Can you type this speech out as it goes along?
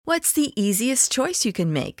What's the easiest choice you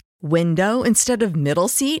can make? Window instead of middle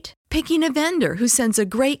seat? Picking a vendor who sends a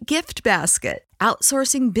great gift basket?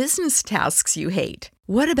 Outsourcing business tasks you hate?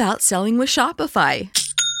 What about selling with Shopify?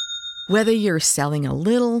 Whether you're selling a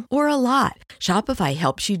little or a lot, Shopify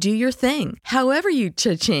helps you do your thing, however you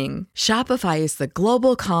cha-ching. Shopify is the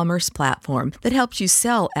global commerce platform that helps you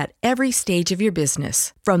sell at every stage of your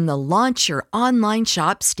business. From the launch your online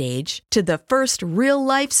shop stage to the first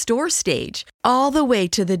real-life store stage, all the way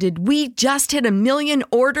to the did we just hit a million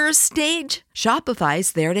orders stage.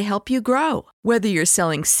 Shopify's there to help you grow. Whether you're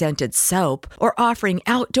selling scented soap or offering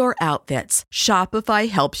outdoor outfits, Shopify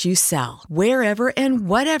helps you sell. Wherever and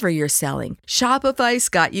whatever you're selling, Shopify's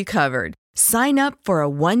got you covered. Sign up for a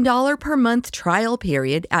 $1 per month trial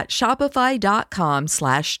period at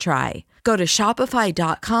shopify.com/try. Go to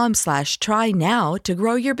shopify.com/try now to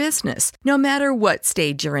grow your business, no matter what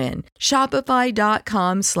stage you're in.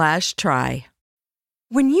 Shopify.com/try.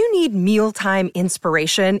 When you need mealtime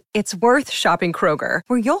inspiration, it's worth shopping Kroger,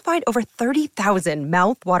 where you'll find over 30,000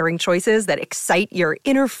 mouth-watering choices that excite your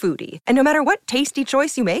inner foodie. And no matter what tasty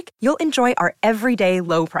choice you make, you'll enjoy our everyday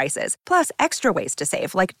low prices, plus extra ways to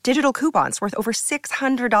save, like digital coupons worth over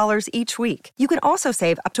 $600 each week. You can also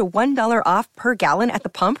save up to $1 off per gallon at the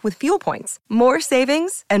pump with fuel points. More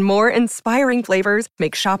savings and more inspiring flavors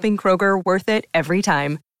make shopping Kroger worth it every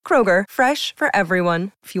time. Kroger, fresh for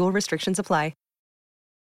everyone. Fuel restrictions apply.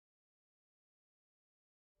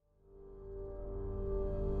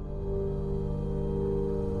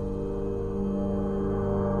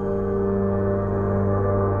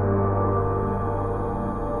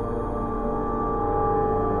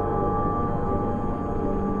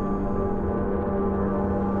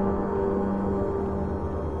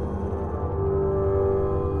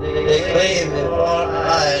 They claim that our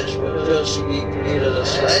eyes will just be created a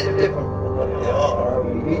slightly different from what they are.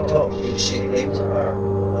 We talk, we see things are not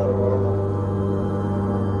normal.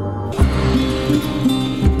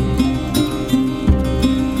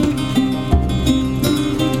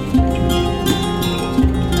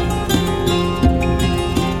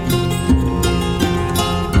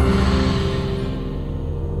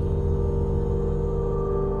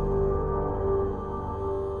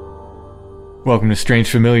 Welcome to Strange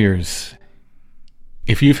Familiars.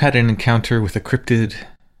 If you've had an encounter with a cryptid,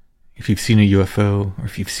 if you've seen a UFO, or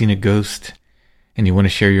if you've seen a ghost, and you want to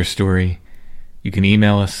share your story, you can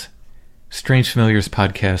email us,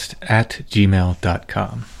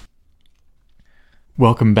 strangefamiliarspodcast@gmail.com.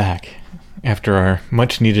 Welcome back after our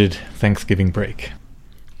much-needed Thanksgiving break,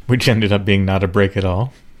 which ended up being not a break at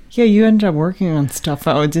all. Yeah, you ended up working on stuff.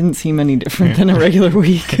 Oh, it didn't seem any different than a regular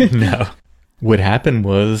week. No. What happened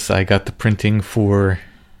was I got the printing for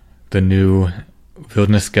the new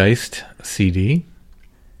Wildnisgeist CD.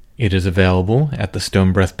 It is available at the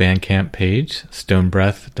Stone Breath Bandcamp page,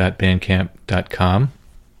 stonebreath.bandcamp.com.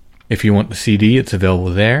 If you want the CD, it's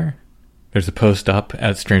available there. There's a post up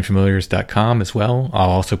at strangefamiliars.com as well.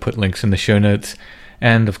 I'll also put links in the show notes.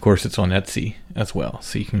 And, of course, it's on Etsy as well,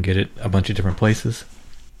 so you can get it a bunch of different places.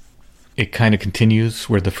 It kind of continues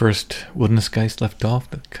where the first Wildnisgeist left off,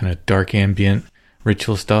 the kind of dark ambient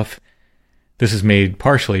ritual stuff. This is made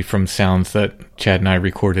partially from sounds that Chad and I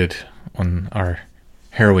recorded on our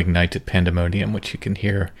harrowing night at Pandemonium, which you can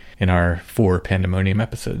hear in our 4 Pandemonium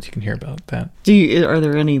episodes. You can hear about that. Are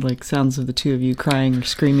there any sounds of the two of you crying or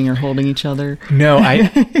screaming or holding each other? No,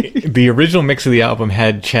 the original mix of the album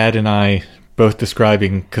had Chad and I both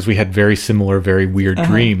describing, because we had very similar, very weird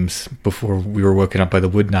dreams before we were woken up by the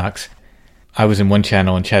wood knocks. I was in one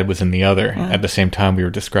channel and Chad was in the other. At the same time, we were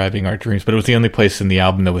describing our dreams. But it was the only place in the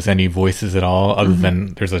album that was any voices at all, other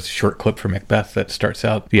than there's a short clip from Macbeth that starts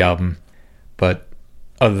out the album. But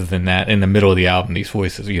other than that, in the middle of the album, these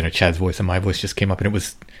voices, Chad's voice and my voice just came up, and it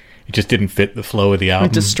just didn't fit the flow of the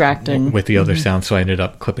album. Distracting. With the other sounds, so I ended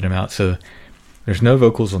up clipping them out. So there's no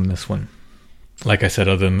vocals on this one. Like I said,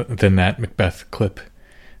 other than that Macbeth clip at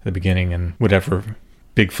the beginning and whatever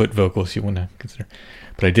Bigfoot vocals you want to consider.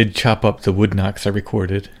 But I did chop up the wood knocks I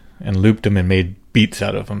recorded and looped them and made beats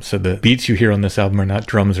out of them. So the beats you hear on this album are not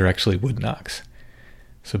drums, they're actually wood knocks.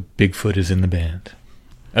 So Bigfoot is in the band.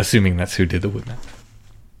 Assuming that's who did the wood knocks.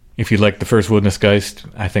 If you like the first Wildnisgeist,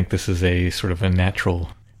 I think this is a sort of a natural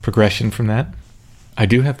progression from that. I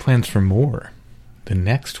do have plans for more. The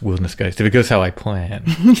next Wildnisgeist, if it goes how I plan,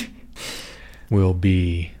 will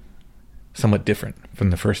be somewhat different from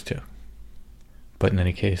the first two. But in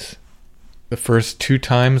any case, the first 2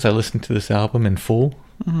 times I listened to this album in full,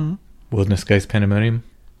 Wildnisgeist Pandemonium,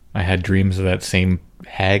 I had dreams of that same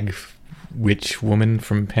hag witch woman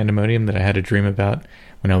from Pandemonium that I had a dream about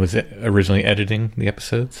when I was originally editing the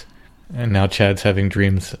episodes. And now Chad's having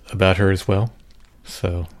dreams about her as well.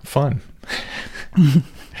 So, fun.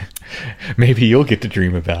 Maybe you'll get to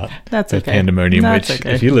dream about That's the okay. Pandemonium That's Witch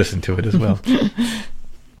okay. if you listen to it as well.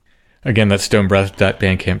 Again, that's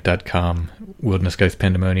stonebreath.bandcamp.com, Wilderness Geist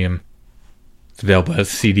Pandemonium. It's available as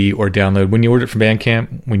CD or download. When you order it from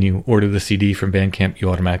Bandcamp, when you order the CD from Bandcamp, you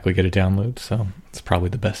automatically get a download, so it's probably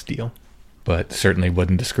the best deal. But certainly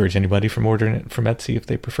wouldn't discourage anybody from ordering it from Etsy if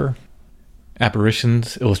they prefer.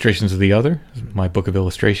 Apparitions, Illustrations of the Other, my book of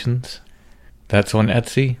illustrations. That's on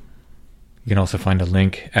Etsy. You can also find a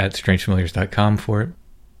link at strangefamiliars.com for it.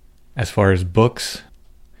 As far as books,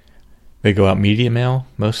 they go out media mail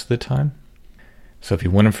most of the time. So if you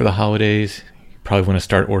want them for the holidays, you probably want to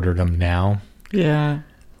start ordering them now. Yeah.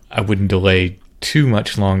 I wouldn't delay too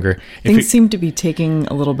much longer. Things seem to be taking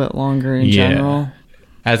a little bit longer in general.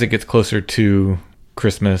 As it gets closer to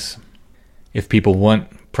Christmas, if people want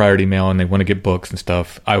priority mail and they want to get books and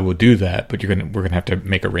stuff, I will do that, but we're gonna have to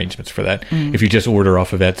make arrangements for that. If you just order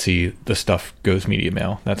off of Etsy, the stuff goes media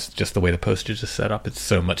mail. That's just the way the postage is set up. It's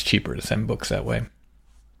so much cheaper to send books that way.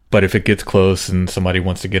 But if it gets close and somebody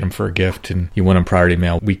wants to get them for a gift and you want them priority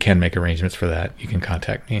mail, we can make arrangements for that. You can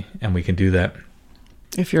contact me and we can do that.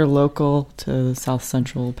 If you're local to South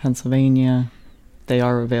Central Pennsylvania, they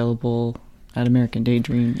are available at American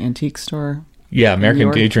Daydream Antique Store. Yeah, New American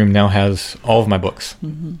York. Daydream now has all of my books.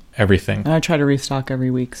 Everything. And I try to restock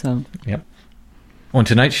every week, so. Yep. On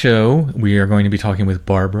tonight's show, we are going to be talking with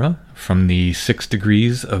Barbara from the 6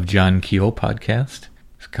 Degrees of John Keel podcast.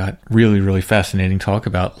 It's got really, really fascinating talk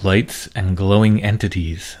about lights and glowing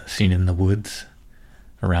entities seen in the woods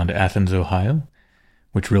around Athens, Ohio,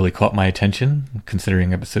 which really caught my attention,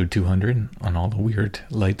 considering episode 200 on all the weird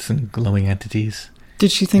lights and glowing entities.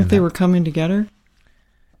 Did she think they were coming to get her?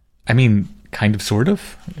 I mean, kind of, sort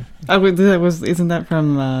of. Isn't that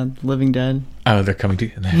from Living Dead? Oh, they're coming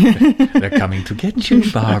to they're coming to get you,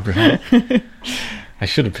 Barbara. I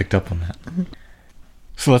should have picked up on that.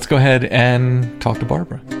 So let's go ahead and talk to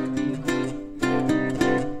Barbara.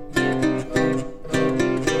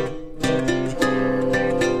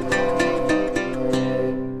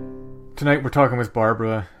 Tonight we're talking with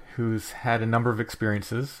Barbara, who's had a number of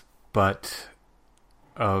experiences, but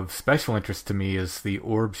of special interest to me is the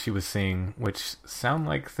orbs she was seeing, which sound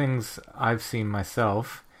like things I've seen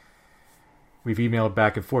myself. We've emailed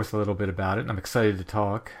back and forth a little bit about it, and I'm excited to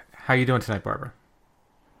talk. How are you doing tonight, Barbara?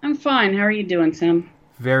 I'm fine. How are you doing, Sam?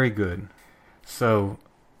 Very good. So,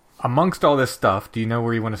 amongst all this stuff, do you know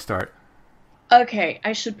where you want to start? Okay,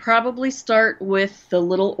 I should probably start with the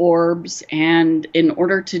little orbs, and in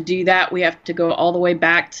order to do that, we have to go all the way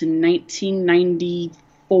back to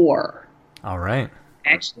 1994. All right.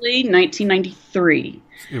 Actually, 1993.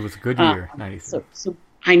 It was a good year, 93. So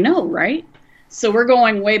I know, right? So we're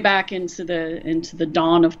going way back into the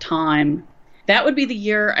dawn of time. That would be the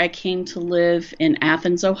year I came to live in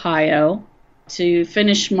Athens, Ohio, to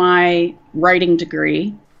finish my writing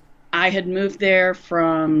degree. I had moved there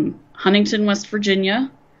from Huntington, West Virginia.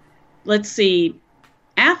 Let's see.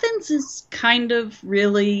 Athens is kind of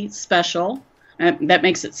really special. That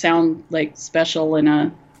makes it sound like special in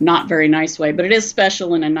a not very nice way, but it is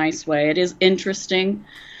special in a nice way. It is interesting.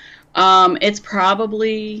 It's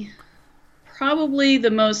probably the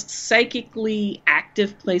most psychically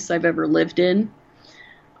active place I've ever lived in.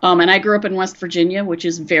 And I grew up in West Virginia, which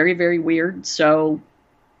is very, very weird. So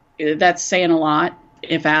that's saying a lot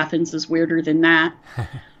if Athens is weirder than that.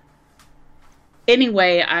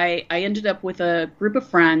 Anyway, I ended up with a group of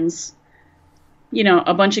friends, you know,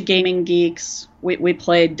 a bunch of gaming geeks. We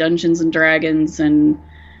played Dungeons and Dragons and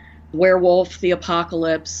Werewolf the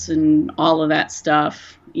Apocalypse and all of that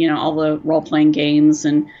stuff, you know, all the role-playing games.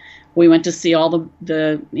 And we went to see all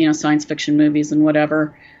the you know, science fiction movies and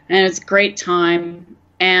whatever. And it's a great time.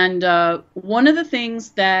 And one of the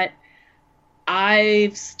things that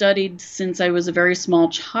I've studied since I was a very small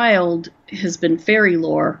child has been fairy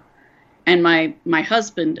lore. And my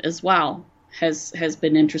husband as well has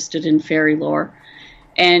been interested in fairy lore.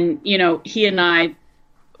 And, you know, he and I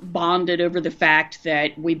bonded over the fact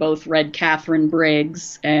that we both read Catherine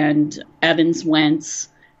Briggs and Evans Wentz,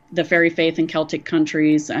 The Fairy Faith in Celtic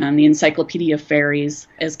Countries, and the Encyclopedia of Fairies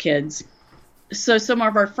as kids. So some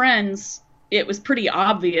of our friends, it was pretty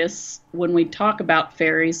obvious when we talk about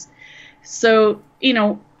fairies. So, you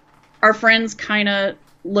know, our friends kind of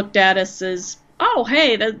looked at us as, oh,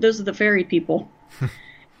 hey, those are the fairy people.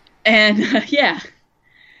 And yeah.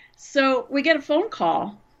 So we get a phone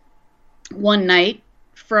call one night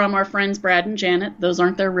from our friends Brad and Janet. Those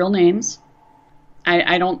aren't their real names.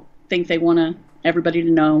 I don't think they want everybody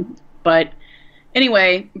to know. But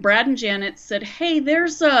anyway, Brad and Janet said, hey,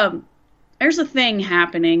 there's a thing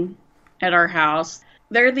happening at our house.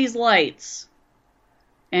 There are these lights.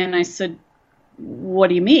 And I said, what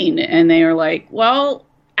do you mean? And they were like, well,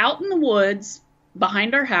 out in the woods,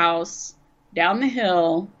 behind our house, down the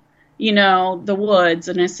hill, you know, the woods.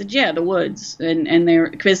 And I said, yeah, the woods. And they're,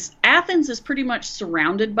 because Athens is pretty much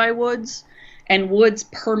surrounded by woods, and woods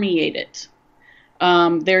permeate it.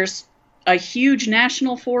 There's a huge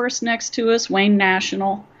national forest next to us, Wayne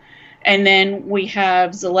National. And then we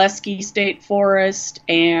have Zaleski State Forest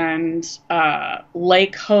and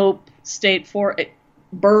Lake Hope State Forest,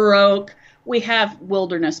 Burr Oak. We have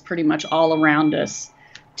wilderness pretty much all around us,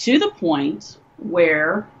 to the point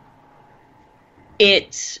where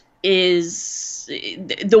it is,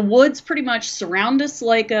 the woods pretty much surround us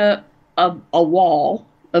like a wall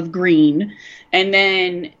of green, and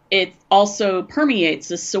then it also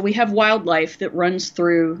permeates us. So we have wildlife that runs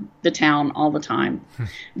through the town all the time.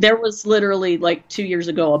 There was literally, like 2 years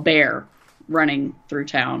ago, a bear running through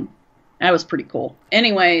town. That was pretty cool.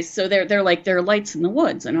 Anyway, so they're like, there are lights in the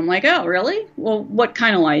woods. And I'm like, oh, really? Well, what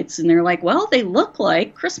kind of lights? And they're like, well, they look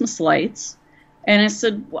like Christmas lights. And I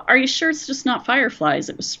said, well, are you sure it's just not fireflies?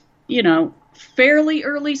 It was, you know, fairly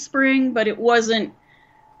early spring, but it wasn't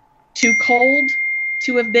too cold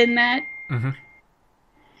to have been that. Mm-hmm.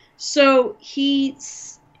 So he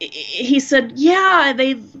said, yeah,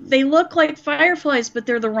 they look like fireflies, but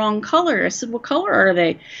they're the wrong color. I said, what color are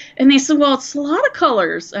they? And they said, well, it's a lot of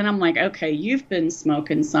colors. And I'm like, okay, you've been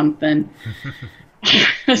smoking something. I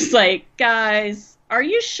was like, guys, are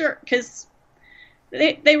you sure? Because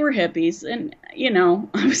they were hippies. And, you know,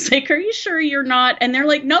 I was like, are you sure you're not? And they're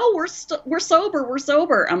like, no, we're sober. We're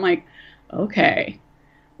sober. I'm like, okay,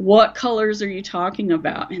 what colors are you talking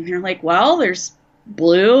about? And they're like, well, there's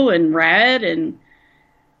blue and red,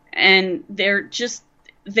 and they're just,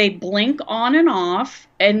 they blink on and off,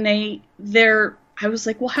 and they're, I was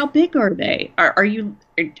like, well, how big are they? Are you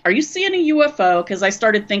seeing a UFO? Because I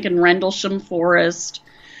started thinking Rendlesham Forest,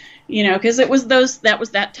 you know, because that was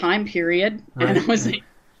that time period. Right. And I was like,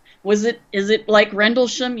 is it like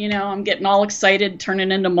Rendlesham? You know, I'm getting all excited,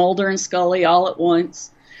 turning into Mulder and Scully all at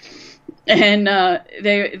once. And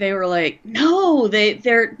they were like, no,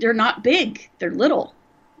 they're not big, they're little.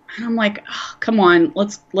 And I'm like, oh, come on,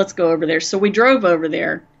 let's go over there. So we drove over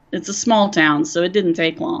there. It's a small town, so it didn't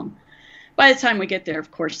take long. By the time we get there,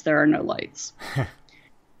 of course, there are no lights.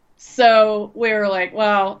 So we were like,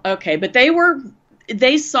 well, okay. But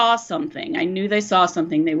they saw something. I knew they saw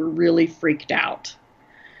something. They were really freaked out.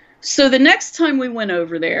 So the next time we went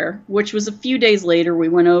over there, which was a few days later, we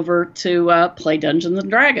went over to play Dungeons and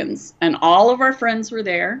Dragons. And all of our friends were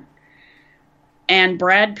there. And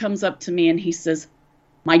Brad comes up to me and he says,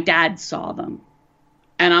 my dad saw them.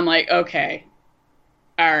 And I'm like, okay,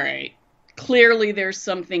 all right. Clearly there's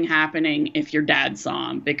something happening if your dad saw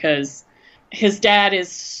them, because his dad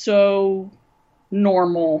is so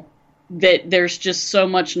normal that there's just so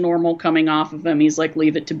much normal coming off of him. He's like,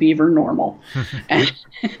 leave it to Beaver normal. And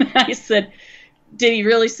I said, did he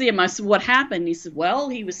really see him? I said, what happened? He said, well,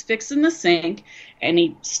 he was fixing the sink, and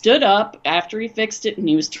he stood up after he fixed it, and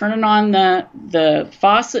he was turning on the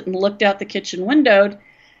faucet and looked out the kitchen window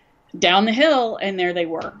down the hill, and there they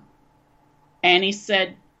were. And he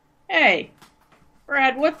said, hey,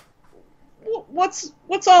 Brad, what's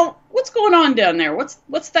going on down there?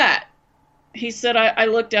 What's that? He said, I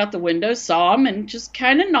looked out the window, saw him, and just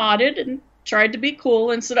kind of nodded and tried to be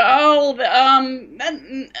cool and said, oh,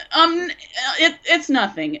 it's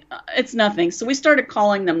nothing. It's nothing. So we started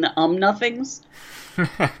calling them the nothings.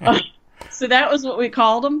 So that was what we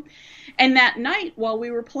called them. And that night while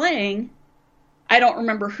we were playing, I don't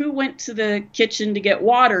remember who went to the kitchen to get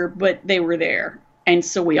water, but they were there. And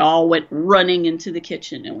so we all went running into the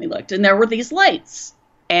kitchen and we looked, and there were these lights,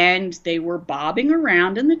 and they were bobbing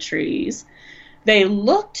around in the trees. They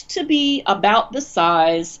looked to be about the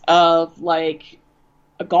size of like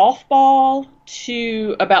a golf ball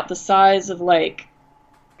to about the size of, like,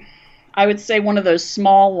 I would say one of those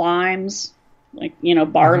small limes, like, you know,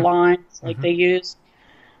 bar limes like they use.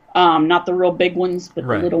 Not the real big ones, but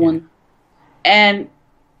the little one.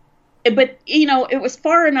 But, you know, it was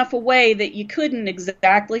far enough away that you couldn't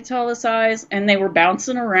exactly tell the size, and they were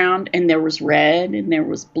bouncing around, and there was red, and there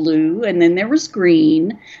was blue, and then there was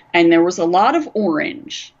green, and there was a lot of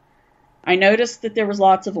orange. I noticed that there was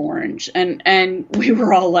lots of orange, and we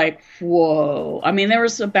were all like, whoa. I mean, there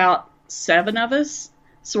was about 7 of us,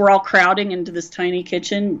 so we're all crowding into this tiny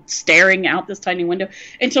kitchen, staring out this tiny window,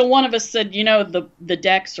 until one of us said, you know, the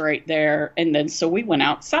deck's right there, and then so we went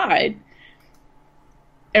outside.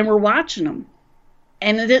 And we're watching them.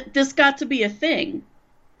 And this got to be a thing,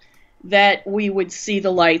 that we would see the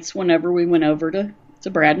lights whenever we went over to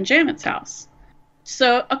Brad and Janet's house.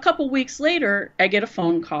 So a couple weeks later, I get a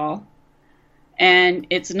phone call. And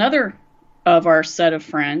it's another of our set of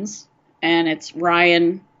friends, and it's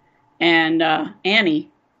Ryan and Annie.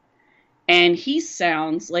 And he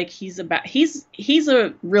sounds like he's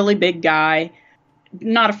a really big guy,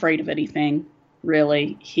 not afraid of anything,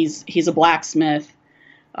 really. He's a blacksmith,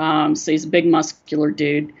 so he's a big muscular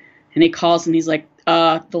dude. And he calls and he's like,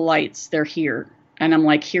 the lights, they're here. And I'm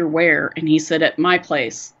like, here where? And he said, at my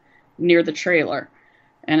place, near the trailer.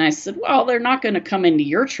 And I said, well, they're not going to come into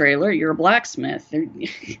your trailer. You're a blacksmith.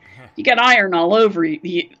 You got iron all over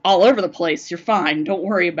the place. You're fine. Don't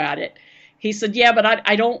worry about it. He said, yeah, but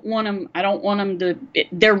I don't want them. I don't want them to.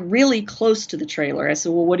 They're really close to the trailer. I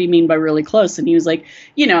said, well, what do you mean by really close? And he was like,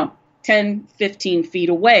 10, 15 feet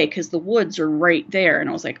away, because the woods are right there. And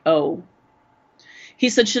I was like, oh. He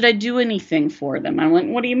said, should I do anything for them? I went,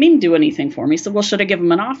 what do you mean do anything for them? He said, well, should I give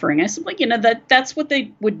them an offering? I said, well, that's what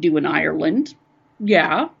they would do in Ireland.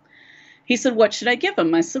 Yeah. He said, what should I give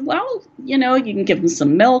them? I said, well, you can give them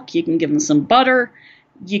some milk. You can give them some butter.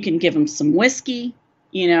 You can give them some whiskey.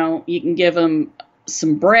 You can give them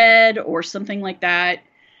some bread or something like that.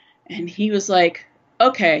 And he was like,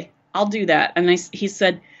 okay, I'll do that. And he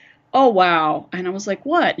said, oh, wow. And I was like,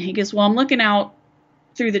 what? And he goes, well, I'm looking out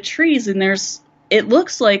through the trees and it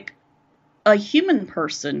looks like a human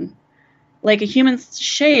person, like a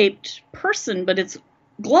human-shaped person, but it's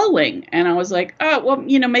glowing. And I was like, oh, well,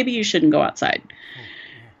 maybe you shouldn't go outside.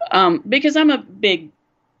 Because I'm a big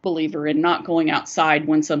believer in not going outside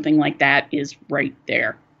when something like that is right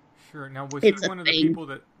there. Sure. Now, was he one of the people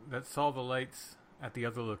that saw the lights at the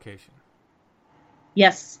other location?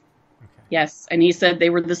 Yes. Okay. Yes. And he said they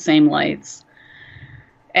were the same lights.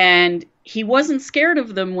 And he wasn't scared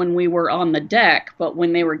of them when we were on the deck, but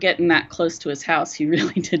when they were getting that close to his house, he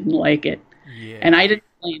really didn't like it. Yeah. And I didn't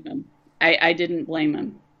blame him. I didn't blame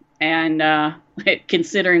him. And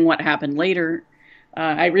considering what happened later,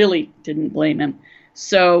 I really didn't blame him.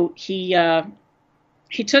 So he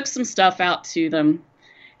took some stuff out to them,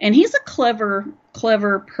 and he's a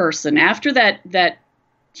clever person. After that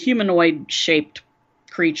humanoid-shaped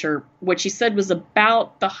creature, which he said was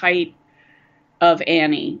about the height of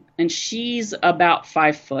Annie, and she's about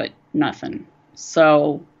 5 foot nothing.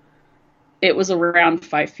 So it was around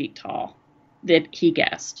 5 feet tall that he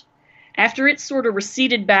guessed. After it sort of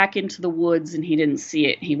receded back into the woods and he didn't see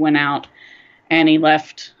it, he went out and he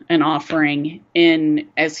left an offering in,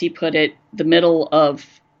 as he put it, the middle of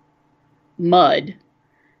mud,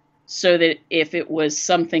 so that if it was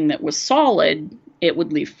something that was solid, it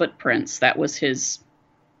would leave footprints. That was his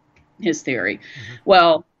theory. Mm-hmm.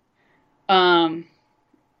 Well,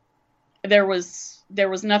 there was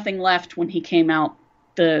nothing left when he came out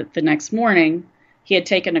the next morning. He had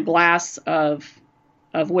taken a glass of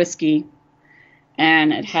whiskey,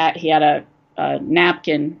 and he had a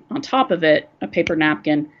napkin on top of it, a paper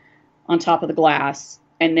napkin on top of the glass,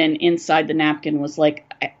 and then inside the napkin was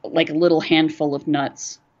like a little handful of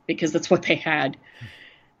nuts, because that's what they had.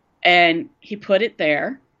 And he put it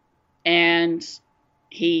there, and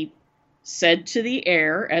he said to the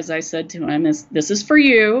air, as I said to him, this is for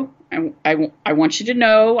you. I want you to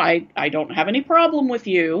know I don't have any problem with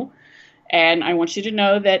you, and I want you to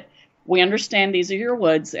know that we understand these are your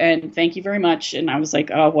woods, and thank you very much. And I was like,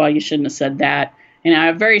 oh, well, you shouldn't have said that. And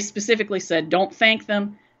I very specifically said, don't thank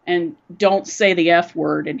them and don't say the F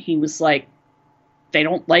word. And he was like, they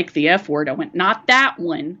don't like the F word. I went, not that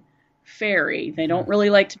one, fairy. They don't really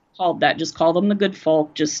like to be called that. Just call them the good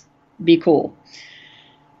folk. Just be cool.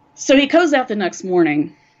 So he goes out the next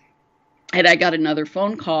morning, and I got another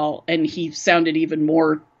phone call, and he sounded even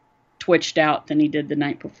more twitched out than he did the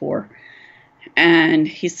night before. And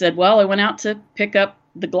he said, well, I went out to pick up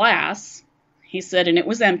the glass. He said, and it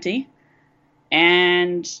was empty,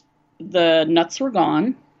 and the nuts were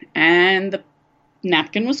gone, and the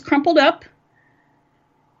napkin was crumpled up,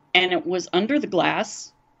 and it was under the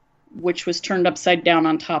glass, which was turned upside down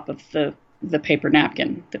on top of the paper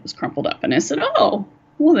napkin that was crumpled up. And I said, oh,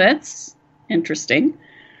 well, that's interesting.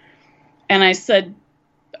 And I said,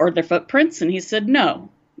 are there footprints? And he said, no.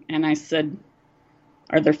 And I said,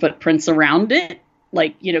 are there footprints around it?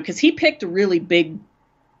 Because he picked a really big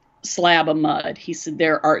slab of mud. He said,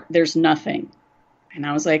 there's nothing. And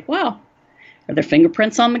I was like, well, are there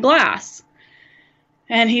fingerprints on the glass?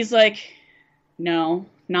 And he's like, no,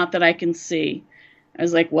 not that I can see. I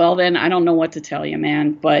was like, well, then I don't know what to tell you,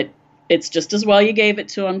 man, but it's just as well you gave it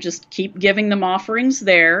to him. Just keep giving them offerings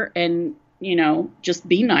there, and, just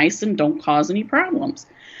be nice and don't cause any problems.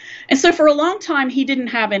 And so for a long time, he didn't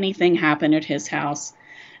have anything happen at his house.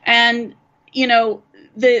 And,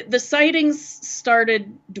 the sightings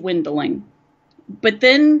started dwindling. But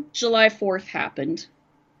then July 4th happened,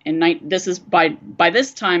 And this is by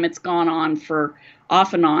this time it's gone on for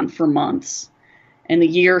off and on for months. And the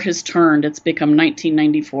year has turned. It's become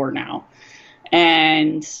 1994 now.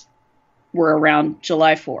 And we're around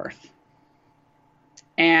July 4th.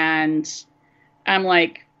 And I'm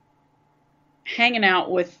like hanging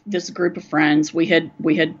out with this group of friends. We had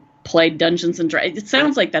played Dungeons and Dragons. It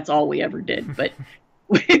sounds like that's all we ever did, but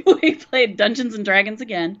we played Dungeons and Dragons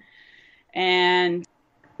again. And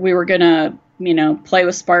we were going to, play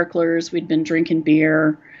with sparklers. We'd been drinking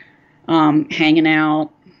beer, hanging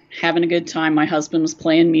out, having a good time. My husband was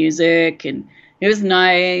playing music, and it was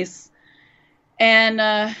nice.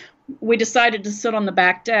 And we decided to sit on the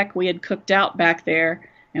back deck. We had cooked out back there.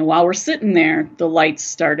 And while we're sitting there, the lights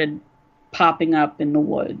started popping up in the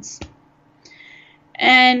woods.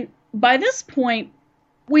 And by this point,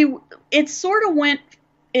 it sort of went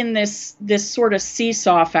in this sort of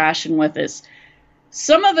seesaw fashion with us.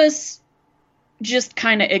 Some of us just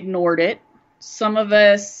kind of ignored it. Some of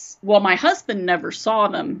us, my husband never saw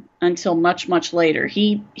them until much, much later.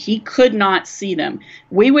 He could not see them.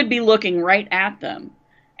 We would be looking right at them,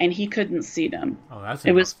 and he couldn't see them. Oh, that's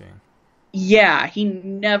interesting. Yeah, he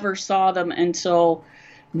never saw them until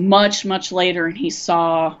much, much later, and he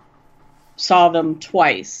saw them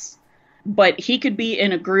twice. But he could be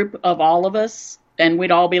in a group of all of us, and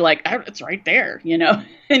we'd all be like, oh, it's right there,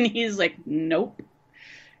 And he's like, nope.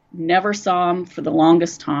 Never saw him for the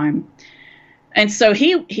longest time. And so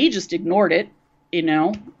he just ignored it,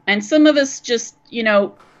 And some of us just,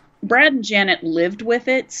 Brad and Janet lived with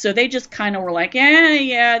it, so they just kind of were like,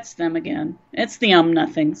 yeah, it's them again. It's the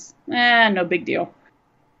nothings. No big deal.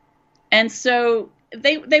 And so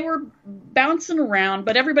they were bouncing around,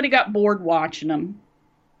 but everybody got bored watching them.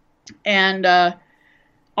 And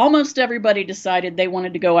almost everybody decided they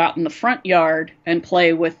wanted to go out in the front yard and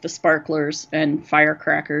play with the sparklers and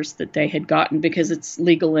firecrackers that they had gotten, because it's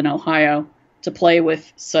legal in Ohio to play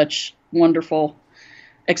with such wonderful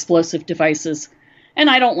explosive devices. And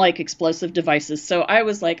I don't like explosive devices, so I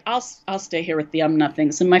was like, I'll stay here with the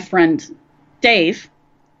nothings. And my friend Dave,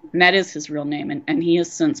 and that is his real name, and he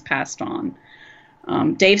has since passed on.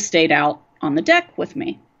 Dave stayed out on the deck with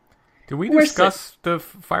me. Did we discuss the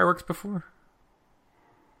fireworks before?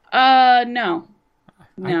 No.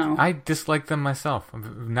 I dislike them myself.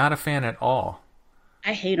 I'm not a fan at all.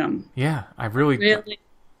 I hate them. Yeah, I really.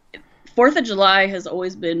 4th of July has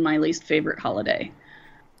always been my least favorite holiday.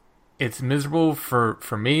 It's miserable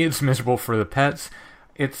for me. It's miserable for the pets.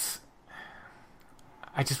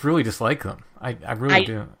 I just really dislike them. I really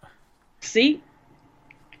do. See?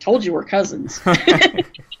 I told you we're cousins.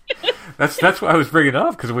 That's why I was bringing it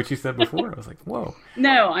up, because of what you said before. I was like, whoa.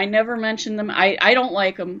 No, I never mentioned them. I don't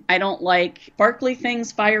like them. I don't like sparkly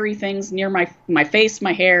things, fiery things near my face,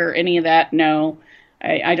 my hair, any of that. No,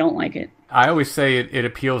 I don't like it. I always say it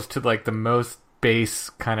appeals to like the most base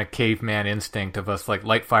kind of caveman instinct of us, like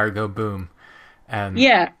light fire, go boom. And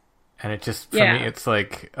yeah. And it just, for me, it's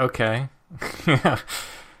like, okay. Yeah.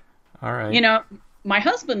 All right. My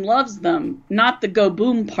husband loves them, not the go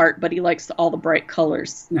boom part, but he likes all the bright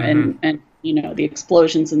colors and the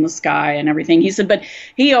explosions in the sky and everything. He said, but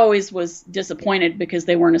he always was disappointed because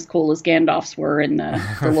they weren't as cool as Gandalf's were in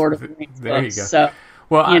the Lord of the Rings there books. You go. So,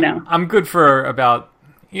 well, I'm good for about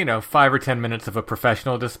 5 or 10 minutes of a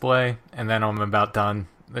professional display, and then I'm about done.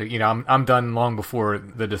 I'm done long before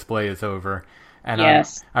the display is over, and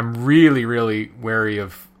yes. I'm really, really wary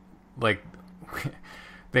of like.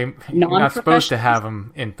 You're not supposed to have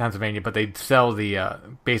them in Pennsylvania, but they sell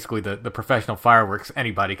basically the professional fireworks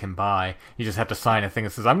anybody can buy. You just have to sign a thing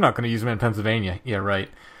that says, "I'm not going to use them in Pennsylvania." Yeah, right.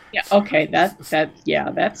 Yeah. Okay. That's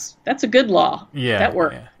a good law. Yeah. That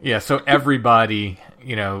works. Yeah. So everybody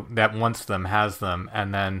that wants them has them,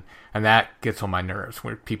 and that gets on my nerves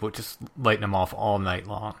where people just lighting them off all night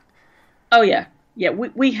long. Oh yeah. Yeah.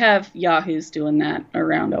 We have yahoos doing that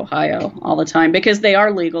around Ohio all the time because they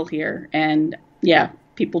are legal here, and yeah.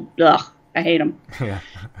 People, I hate them. Yeah.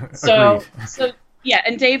 So yeah,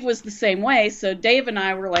 and Dave was the same way. So Dave and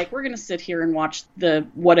I were like, we're going to sit here and watch the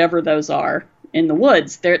whatever those are in the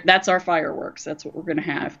woods. That's our fireworks. That's what we're going to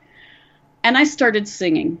have. And I started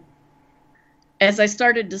singing. As I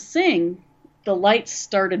started to sing, the lights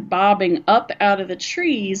started bobbing up out of the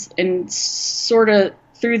trees and sort of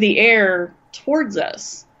through the air towards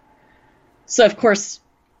us. So of course,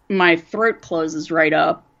 my throat closes right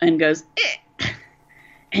up and goes, eh.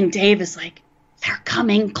 And Dave is like, they're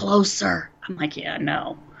coming closer. I'm like, yeah,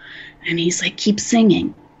 no. And he's like, keep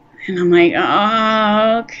singing. And I'm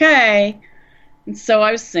like, okay. And so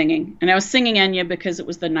I was singing. And I was singing Enya because it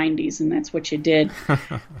was the 90s, and that's what you did.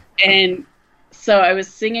 And so I was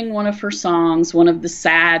singing one of her songs, one of the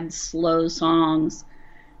sad, slow songs.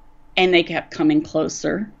 And they kept coming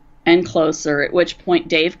closer and closer, at which point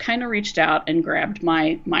Dave kind of reached out and grabbed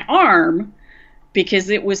my arm, because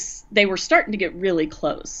they were starting to get really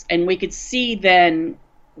close, and we could see then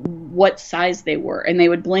what size they were, and they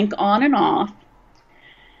would blink on and off,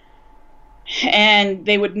 and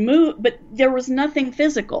they would move, but there was nothing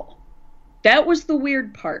physical. That was the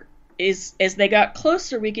weird part, is as they got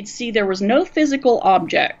closer, we could see there was no physical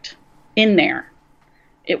object in there.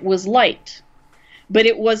 It was light, but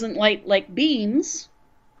it wasn't light like beams.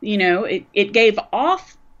 It gave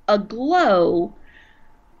off a glow.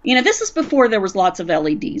 This is before there was lots of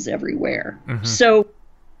LEDs everywhere. Mm-hmm. So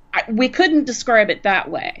we couldn't describe it that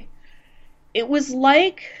way. It was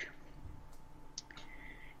like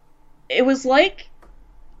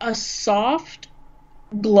a soft,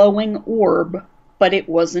 glowing orb, but it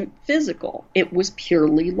wasn't physical. It was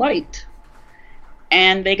purely light.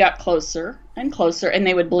 And they got closer and closer, and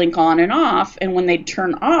they would blink on and off, and when they'd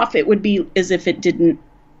turn off, it would be as if it didn't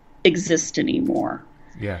exist anymore.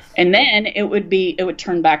 Yes. And then it would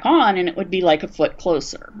turn back on, and it would be like a foot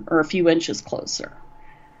closer or a few inches closer.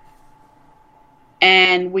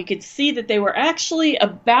 And we could see that they were actually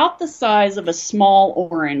about the size of a small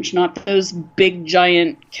orange, not those big,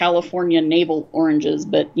 giant California navel oranges,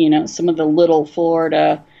 but, some of the little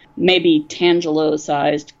Florida, maybe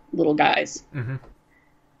Tangelo-sized little guys. Mm-hmm.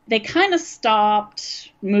 They kind of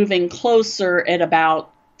stopped moving closer at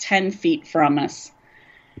about 10 feet from us.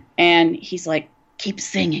 And he's like, keep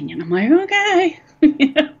singing. And I'm like, okay.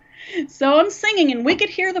 So I'm singing, and we could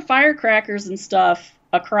hear the firecrackers and stuff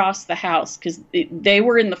across the house, because they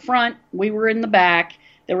were in the front, we were in the back.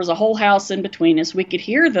 There was a whole house in between us. We could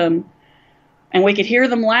hear them, and we could hear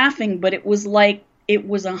them laughing, but it was like it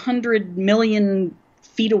was 100 million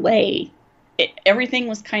feet away. Everything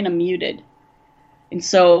was kind of muted. And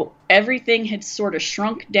so everything had sort of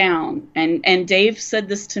shrunk down. And Dave said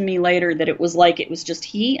this to me later, that it was like it was just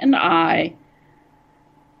he and I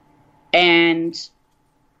and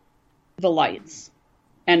the lights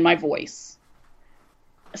and my voice.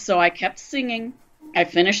 So I kept singing. I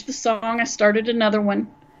finished the song. I started another one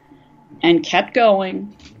and kept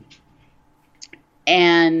going.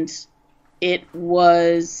 And it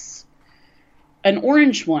was an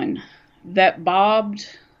orange one that bobbed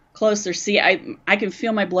closer. See, I can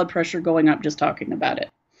feel my blood pressure going up just talking about it.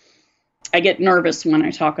 I get nervous when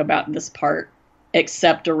I talk about this part,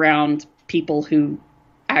 except around people who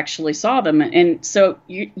actually saw them. And so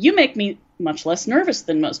you make me much less nervous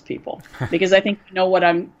than most people, because I think you know what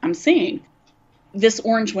I'm seeing. This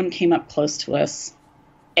orange one came up close to us,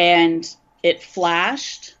 and it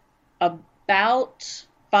flashed about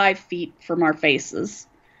 5 feet from our faces.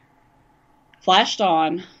 Flashed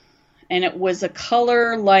on, and it was a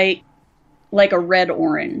color like a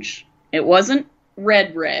red-orange. It wasn't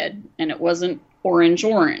red, and it wasn't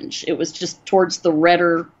orange. It was just towards the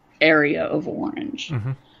redder area of orange.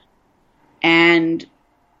 Mm-hmm. And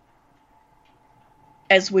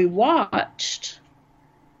as we watched,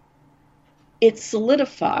 it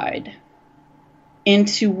solidified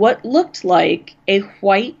into what looked like a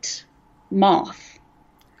white moth.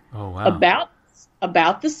 Oh, wow.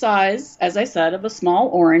 About the size, as I said, of a small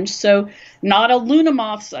orange. So not a Luna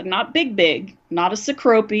moth, not big, not a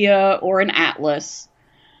Cecropia or an Atlas.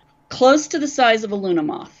 Close to the size of a Luna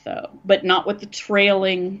moth, though, but not with the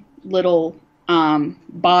trailing little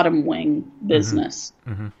bottom wing business.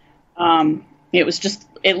 Mm-hmm. Mm-hmm.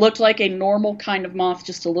 It looked like a normal kind of moth,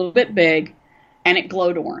 just a little bit big, and it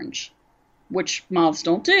glowed orange, which moths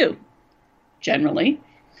don't do, generally.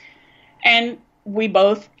 And we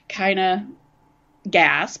both kind of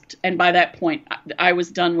gasped, and by that point, I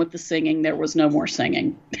was done with the singing. There was no more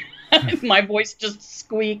singing. My voice just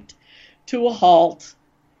squeaked to a halt,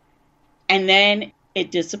 and then it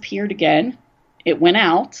disappeared again. It went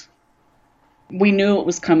out. We knew it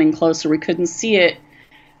was coming closer. We couldn't see it.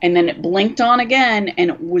 And then it blinked on again, and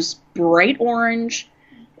it was bright orange.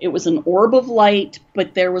 It was an orb of light,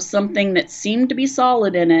 but there was something that seemed to be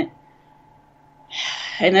solid in it.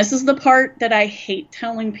 And this is the part that I hate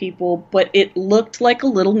telling people, but it looked like a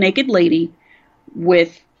little naked lady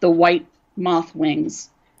with the white moth wings.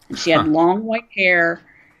 And she had long white hair,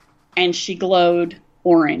 and she glowed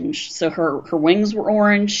orange. So her wings were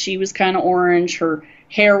orange. She was kind of orange. Her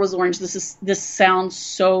hair was orange. This sounds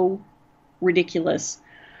so ridiculous,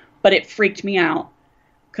 but it freaked me out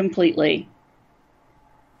completely.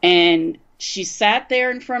 And she sat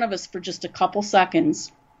there in front of us for just a couple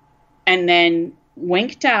seconds and then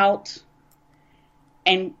winked out,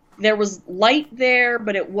 and there was light there,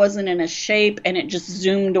 but it wasn't in a shape, and it just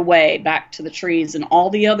zoomed away back to the trees, and all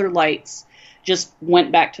the other lights just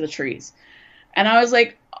went back to the trees. And I was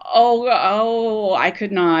like, oh, I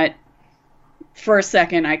could not. For a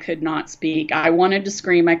second, I could not speak. I wanted to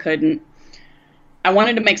scream. I couldn't. I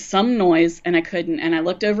wanted to make some noise, and I couldn't. And I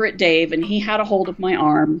looked over at Dave, and he had a hold of my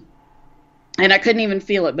arm. And I couldn't even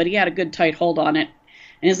feel it, but he had a good tight hold on it.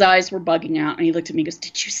 And his eyes were bugging out. And he looked at me and goes,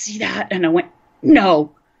 "Did you see that?" And I went,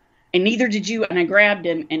 "No." And neither did you. And I grabbed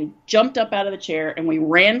him and jumped up out of the chair, and we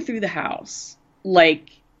ran through the house.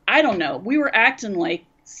 Like, I don't know. We were acting like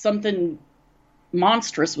something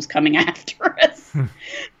monstrous was coming after us.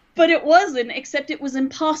 But it wasn't, except it was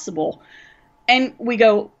impossible. And we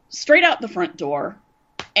go straight out the front door,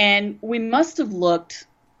 and we must have looked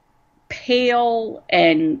pale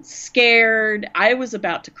and scared. I was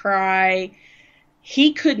about to cry.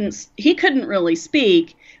 He couldn't really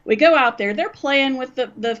speak. We go out there, they're playing with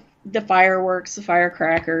the fireworks, the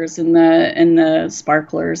firecrackers, and the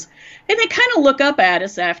sparklers. And they kind of look up at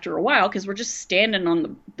us after a while, because we're just standing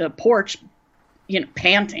on the porch,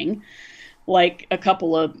 panting like a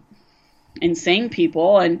couple of insane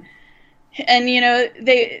people. And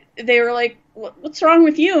they were like, "What's wrong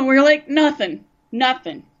with you?" And we were like, Nothing.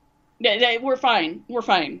 We're fine.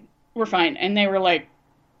 And they were like,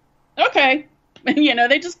 "Okay."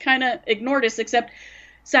 And, they just kind of ignored us, except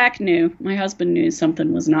Zach knew. My husband knew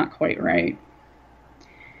something was not quite right.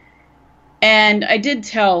 And I did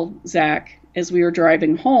tell Zach as we were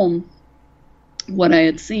driving home what I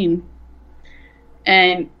had seen.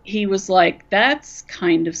 And he was like, "That's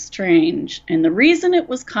kind of strange." And the reason it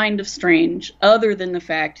was kind of strange, other than the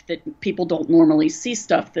fact that people don't normally see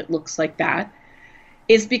stuff that looks like that,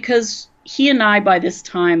 is because he and I, by this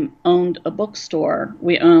time, owned a bookstore.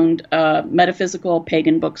 We owned a metaphysical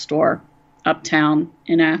pagan bookstore uptown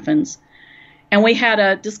in Athens. And we had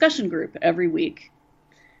a discussion group every week.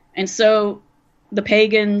 And so the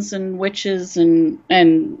pagans and witches and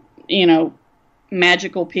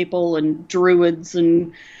magical people and druids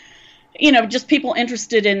and, just people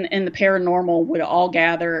interested in the paranormal would all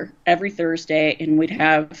gather every Thursday, and we'd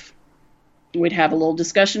have a little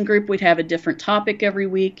discussion group. We'd have a different topic every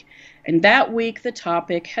week. And that week the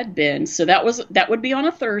topic had been, so that would be on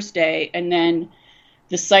a Thursday, and then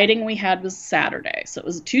the sighting we had was Saturday. So it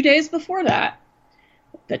was 2 days before that.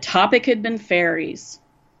 The topic had been fairies.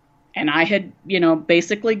 And I had,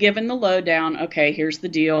 basically given the lowdown. Okay, here's the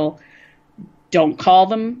deal. Don't call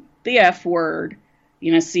them the F word.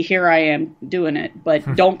 See, here I am doing it,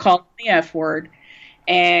 but don't call them the F word.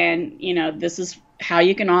 And, this is how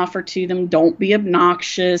you can offer to them. Don't be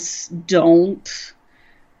obnoxious. Don't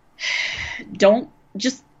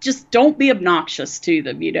don't be obnoxious to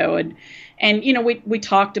them, And we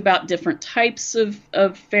talked about different types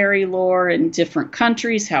of fairy lore in different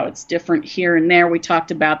countries, how it's different here and there. We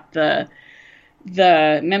talked about the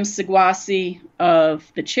Memsegwasi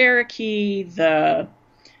of the Cherokee, the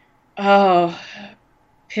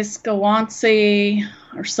Piscawansi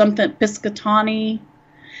or something, Piscatani.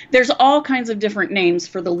 There's all kinds of different names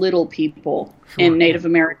for the little people in Native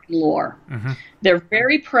American lore. Mm-hmm. They're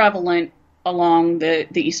very prevalent along the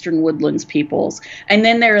Eastern Woodlands peoples. And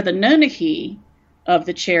then there are the Nonahi of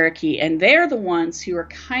the Cherokee, and they're the ones who are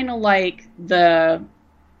kind of like the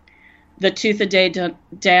Tuatha De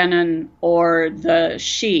Danann or the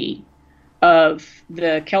She of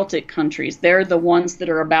the Celtic countries. They're the ones that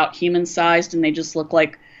are about human-sized, and they just look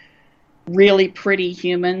like really pretty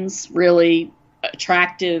humans, really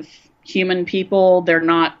attractive human people. They're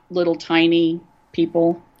not little tiny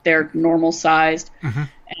people. They're normal-sized. Mm-hmm.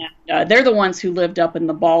 And they're the ones who lived up in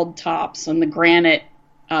the bald tops and the granite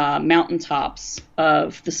mountaintops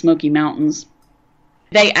of the Smoky Mountains.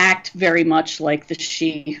 They act very much like the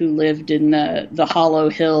She who lived in the hollow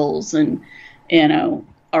hills and,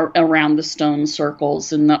 around the stone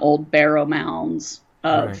circles and the old barrow mounds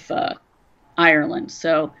of Ireland.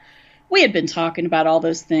 So we had been talking about all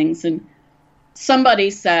those things, and somebody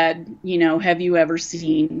said, have you ever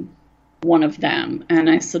seen one of them? And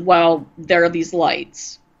I said, well, there are these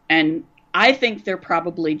lights. And I think they're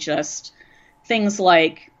probably just things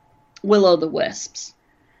like will-o'-the-wisps,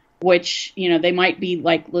 which, they might be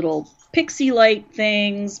like little pixie light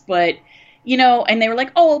things, but, and they were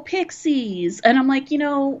like, oh, pixies. And I'm like,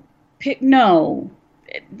 no,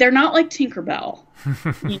 they're not like Tinkerbell.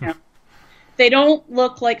 They don't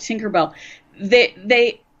look like Tinkerbell.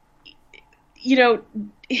 They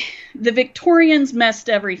the Victorians messed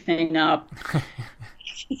everything up.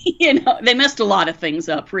 They messed a lot of things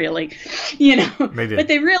up, really. They did. But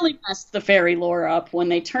they really messed the fairy lore up when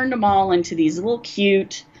they turned them all into these little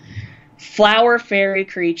cute flower fairy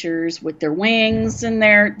creatures with their wings and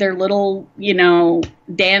their little,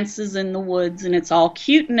 dances in the woods, and it's all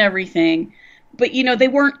cute and everything. But, they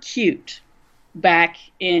weren't cute back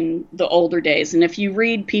in the older days. And if you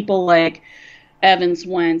read people like Evans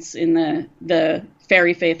Wentz in the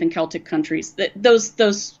fairy faith and Celtic countries.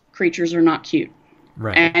 Those creatures are not cute.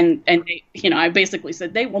 Right. And they, I basically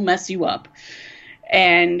said they will mess you up.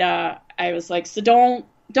 And I was like, so don't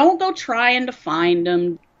go trying to find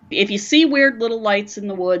them. If you see weird little lights in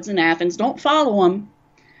the woods in Athens, don't follow them.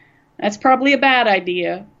 That's probably a bad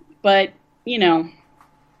idea. But,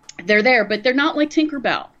 they're there. But they're not like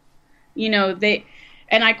Tinkerbell.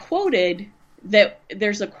 And I quoted that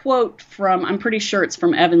there's a quote from, I'm pretty sure it's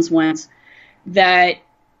from Evans Wentz, that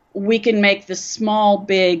we can make the small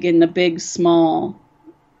big and the big small,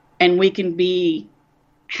 and we can be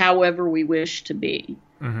however we wish to be.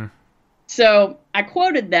 Mm-hmm. So I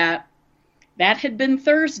quoted that. That had been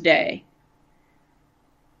Thursday.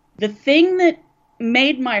 The thing that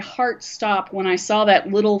made my heart stop when I saw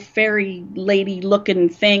that little fairy lady looking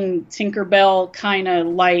thing, Tinkerbell kind of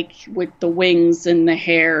like, with the wings and the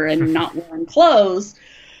hair and not wearing clothes,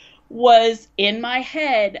 was in my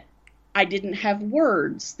head. I didn't have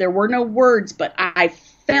words. There were no words, but I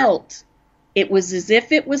felt it was as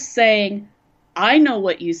if it was saying, I know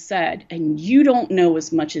what you said, and you don't know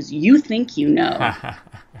as much as you think you know.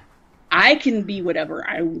 I can be whatever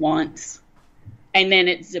I want. And then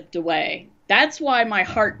it zipped away. That's why my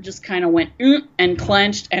heart just kind of went and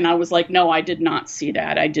clenched, and I was like, no, I did not see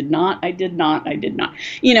that. I did not.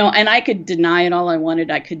 And I could deny it all I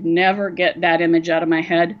wanted. I could never get that image out of my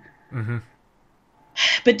head. Mm-hmm.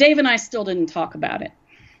 But Dave and I still didn't talk about it.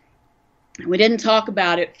 We didn't talk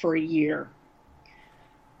about it for a year.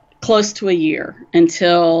 Close to a year,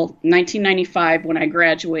 until 1995 when I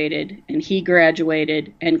graduated, and he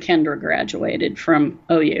graduated, and Kendra graduated from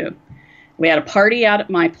OU. We had a party out at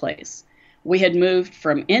my place. We had moved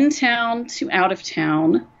from in town to out of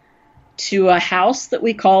town to a house that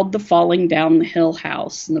we called the Falling Down the Hill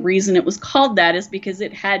house. And the reason it was called that is because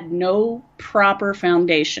it had no proper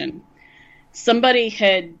foundation. Somebody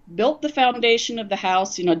had built the foundation of the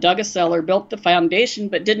house, dug a cellar, built the foundation,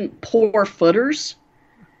 but didn't pour footers.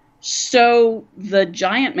 So the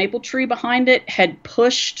giant maple tree behind it had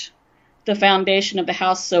pushed the foundation of the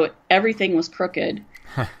house, so everything was crooked.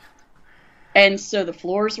 And so the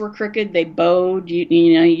floors were crooked. They bowed.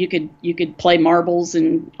 You could play marbles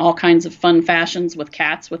in all kinds of fun fashions with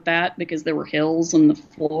cats with that, because there were hills on the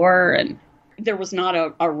floor, and there was not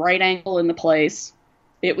a right angle in the place.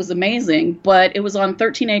 It was amazing, but it was on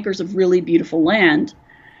 13 acres of really beautiful land.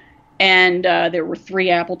 And there were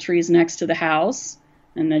 3 apple trees next to the house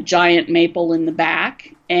and a giant maple in the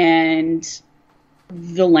back. And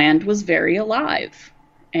the land was very alive,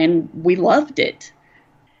 and we loved it.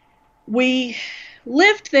 We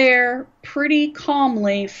lived there pretty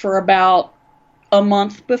calmly for about a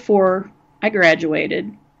month before I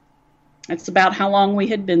graduated. That's about how long we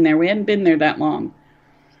had been there. We hadn't been there that long.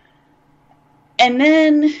 And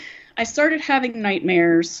then I started having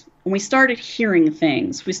nightmares, and we started hearing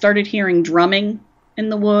things. We started hearing drumming in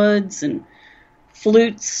the woods and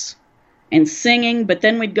flutes and singing, but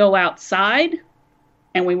then we'd go outside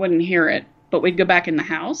and we wouldn't hear it. But we'd go back in the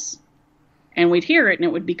house and we'd hear it, and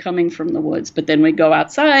it would be coming from the woods. But then we'd go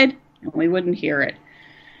outside and we wouldn't hear it.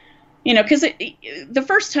 Because the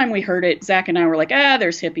first time we heard it, Zach and I were like,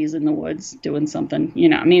 there's hippies in the woods doing something.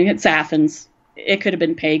 It's Athens. It could have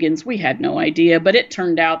been pagans. We had no idea. But it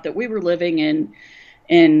turned out that we were living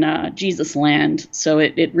in Jesus land. So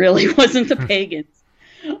it really wasn't the pagans.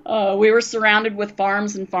 We were surrounded with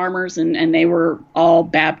farms and farmers, and they were all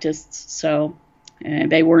Baptists. So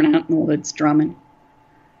they weren't out in the woods drumming.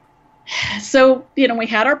 So, we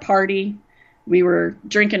had our party. We were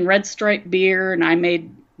drinking Red Stripe beer, and I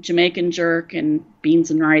made Jamaican jerk and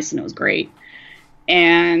beans and rice, and it was great.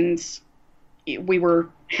 And we were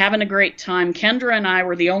having a great time. Kendra and I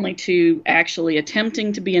were the only two actually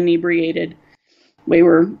attempting to be inebriated. We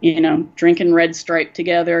were, drinking Red Stripe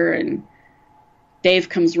together, and Dave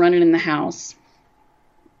comes running in the house,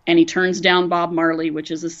 and he turns down Bob Marley,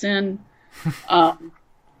 which is a sin.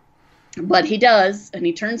 But he does, and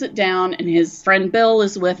he turns it down, and his friend Bill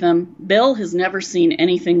is with him. Bill has never seen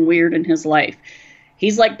anything weird in his life.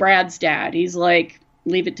 He's like Brad's dad. He's like,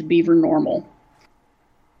 leave it to Beaver normal.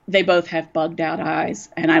 They both have bugged out eyes,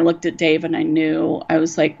 and I looked at Dave, and I knew. I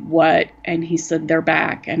was like, what? And he said, they're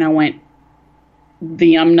back. And I went,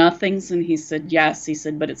 the nothings? And he said, yes. He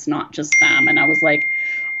said, but it's not just them. And I was like,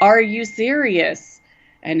 are you serious?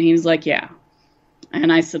 And he was like, yeah.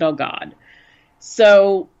 And I said, oh, God.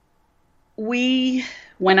 So we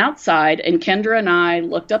went outside, and Kendra and I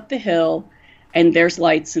looked up the hill, and there's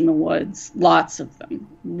lights in the woods. Lots of them.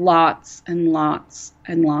 Lots and lots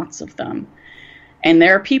and lots of them. And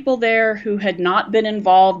there are people there who had not been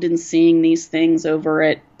involved in seeing these things over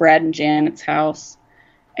at Brad and Janet's house,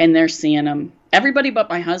 and they're seeing them. Everybody but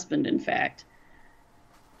my husband, in fact.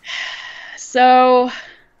 So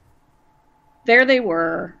there they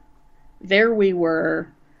were. There we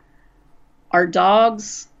were. Our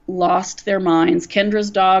dogs lost their minds.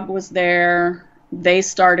 Kendra's dog was there. They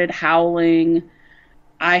started howling.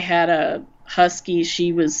 I had a husky.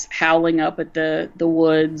 She was howling up at the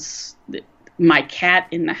woods. My cat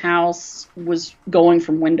in the house was going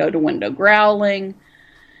from window to window growling.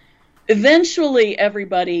 Eventually,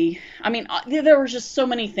 everybody, I mean, there were just so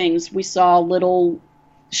many things. We saw little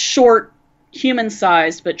short,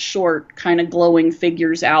 human-sized but short, kind of glowing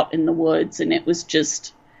figures out in the woods, and it was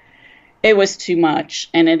too much.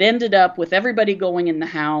 And it ended up with everybody going in the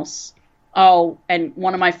house. Oh, and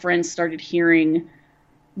one of my friends started hearing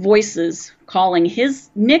voices calling his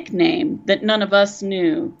nickname that none of us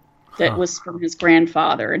knew, that was from his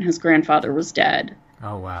grandfather, and his grandfather was dead.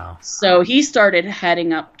 Oh, wow. So he started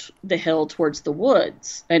heading up the hill towards the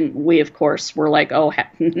woods. And we, of course, were like, oh,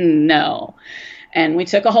 no. And we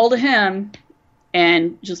took a hold of him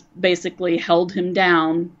and just basically held him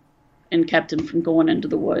down and kept him from going into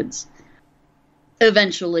the woods.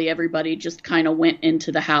 Eventually, everybody just kind of went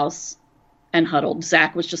into the house and huddled.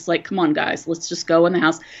 Zach was just like, come on, guys, let's just go in the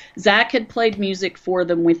house. Zach had played music for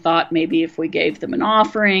them. We thought maybe if we gave them an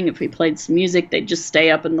offering, if we played some music, they'd just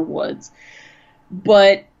stay up in the woods.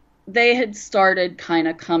 But they had started kind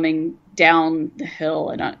of coming down the hill,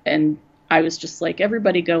 and I was just like,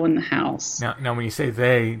 everybody go in the house. Now, when you say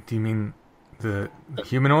they, do you mean the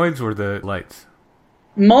humanoids or the lights?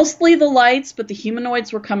 Mostly the lights, but the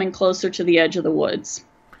humanoids were coming closer to the edge of the woods.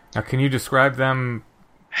 Now, can you describe them?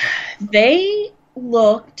 They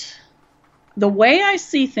looked, the way I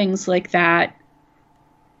see things like that,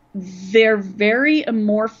 they're very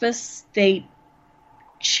amorphous. They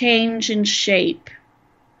change in shape.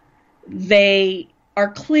 They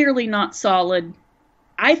are clearly not solid.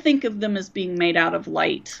 I think of them as being made out of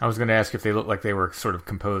light. I was going to ask if they looked like they were sort of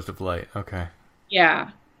composed of light. Okay.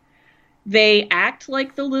 Yeah. They act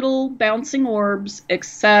like the little bouncing orbs,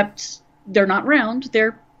 except they're not round.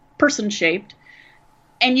 They're person-shaped.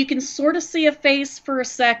 And you can sort of see a face for a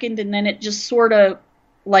second, and then it just sort of,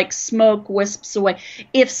 like smoke, wisps away.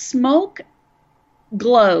 If smoke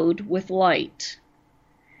glowed with light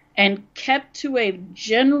and kept to a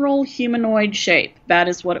general humanoid shape, that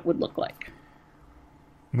is what it would look like.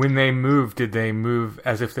 When they moved, did they move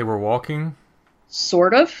as if they were walking?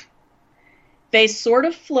 Sort of. They sort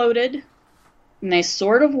of floated, and they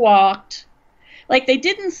sort of walked. Like, they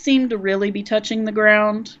didn't seem to really be touching the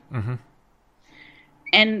ground. Mm-hmm.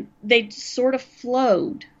 And they sort of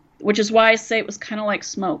flowed, which is why I say it was kind of like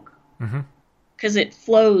smoke. Mm-hmm. Because it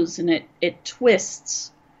flows and it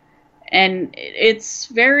twists. And it's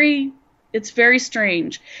very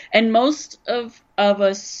strange. And most of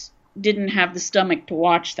us didn't have the stomach to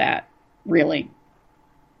watch that, really.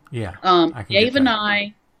 Yeah. Dave and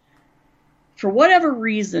I, for whatever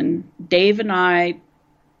reason, Dave and I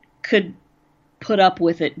could put up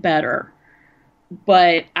with it better.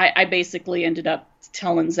 But I basically ended up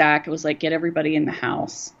telling Zach, it was like, get everybody in the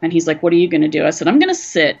house. And he's like, what are you going to do? I said, I'm going to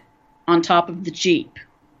sit on top of the Jeep.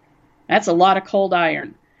 That's a lot of cold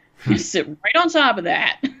iron. You sit right on top of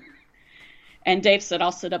that. And Dave said,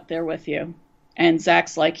 I'll sit up there with you. And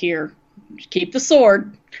Zach's like, here, keep the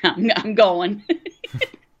sword. I'm going.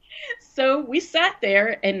 So we sat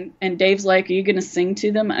there, and Dave's like, are you going to sing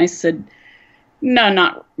to them? I said, no,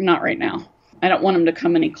 not right now. I don't want them to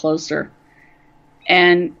come any closer.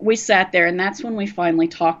 And we sat there, and that's when we finally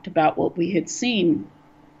talked about what we had seen.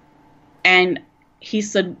 And he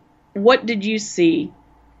said, what did you see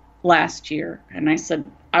last year? And I said,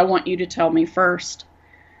 I want you to tell me first.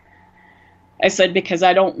 I said, because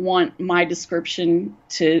I don't want my description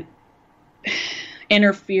to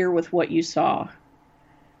interfere with what you saw.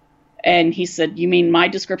 And he said, you mean my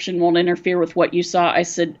description won't interfere with what you saw? I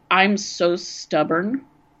said, I'm so stubborn.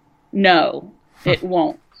 No, it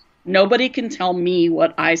won't. Nobody can tell me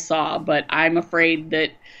what I saw, but I'm afraid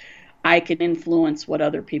that I can influence what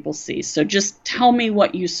other people see. So just tell me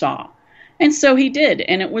what you saw. And so he did.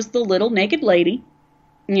 And it was the little naked lady.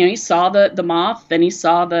 You know, he saw the moth, then he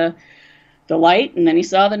saw the light, and then he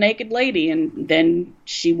saw the naked lady. And then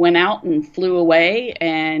she went out and flew away,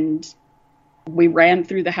 and we ran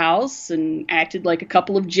through the house and acted like a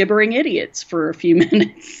couple of gibbering idiots for a few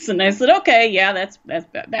minutes. And I said, okay, yeah,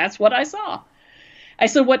 that's what I saw. I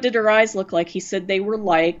said, what did her eyes look like? He said they were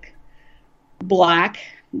like black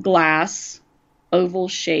glass,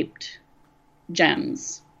 oval-shaped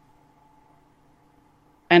gems.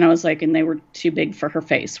 And I was like, and they were too big for her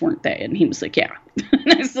face, weren't they? And he was like, yeah.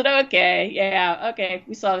 And I said, okay, yeah, okay,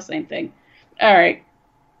 we saw the same thing. All right.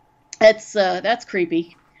 That's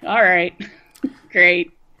creepy. All right.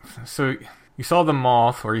 Great. So you saw the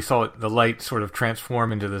moth, or you saw the light sort of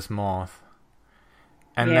transform into this moth.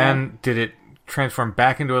 And then did it transform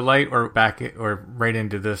back into a light or right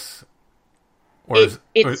into this? Or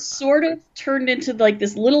it sort of turned into like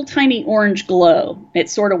this little tiny orange glow. It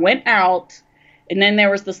sort of went out, and then there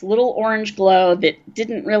was this little orange glow that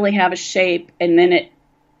didn't really have a shape, and then it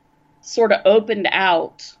sort of opened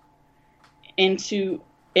out into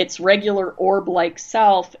its regular orb-like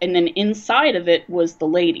self, and then inside of it was the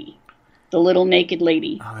lady, the little naked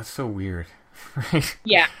lady. Oh, that's so weird. Right?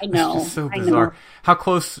 Yeah, I know. It's just so bizarre. How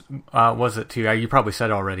close was it to you? You probably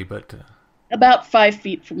said already, but... About 5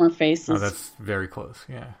 feet from our faces. Oh, that's very close,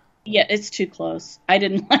 yeah. Yeah, it's too close. I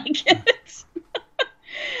didn't like it.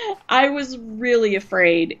 I was really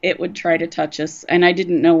afraid it would try to touch us, and I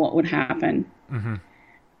didn't know what would happen. Mm-hmm.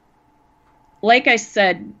 Like I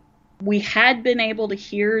said, we had been able to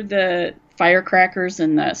hear the firecrackers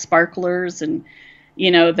and the sparklers and,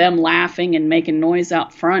 them laughing and making noise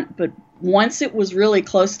out front, but once it was really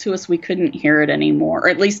close to us, we couldn't hear it anymore. Or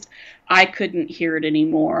at least I couldn't hear it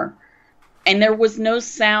anymore. And there was no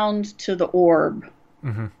sound to the orb.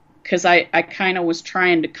 Because I kind of was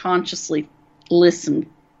trying to consciously listen,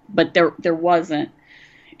 but there wasn't.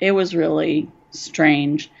 It was really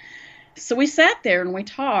strange. So we sat there and we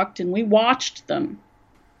talked and we watched them.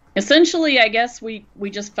 Essentially, I guess we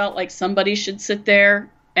just felt like somebody should sit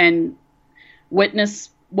there and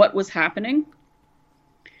witness what was happening.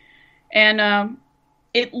 And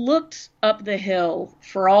it looked up the hill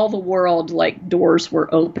for all the world like doors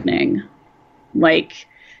were opening. Like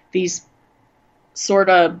these sort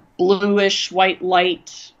of bluish white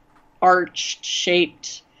light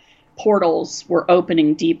arch-shaped portals were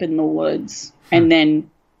opening deep in the woods. And then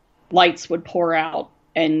lights would pour out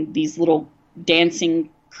and these little dancing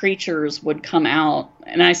creatures would come out.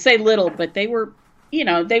 And I say little, but they were,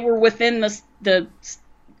 they were within the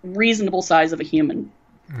reasonable size of a human.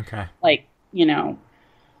 Okay. Like,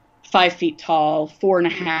 5 feet tall,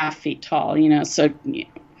 4.5 feet tall, so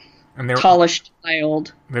and they were, tallish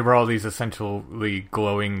child. They were all these essentially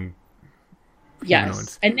glowing humanoids.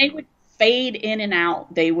 Yes, and they would fade in and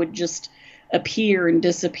out. They would just appear and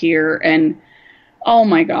disappear. And, oh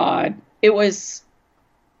my God, it was,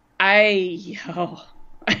 Now,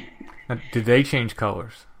 did they change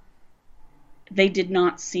colors? They did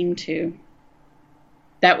not seem to.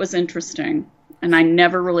 That was interesting. And I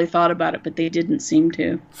never really thought about it, but they didn't seem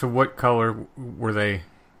to. So what color were they?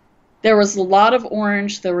 There was a lot of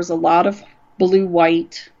orange. There was a lot of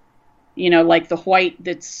blue-white. Like the white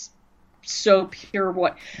that's so pure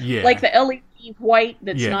white. Yeah. Like the LED white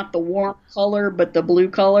that's not the warm color, but the blue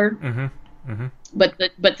color. Mm-hmm. Mm-hmm.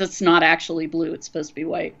 But that's not actually blue. It's supposed to be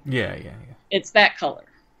white. Yeah. It's that color.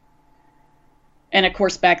 And, of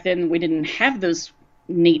course, back then we didn't have those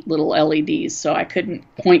neat little LEDs, so I couldn't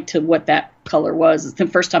point to what that color was. The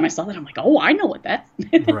first time I saw that, I'm like, oh, I know what that's.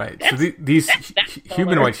 Right. So these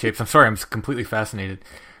humanoid shapes, I'm sorry, I'm completely fascinated.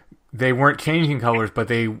 They weren't changing colors, but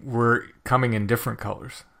they were coming in different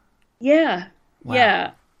colors. Yeah. Wow.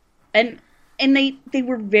 Yeah. And they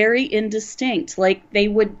were very indistinct. Like they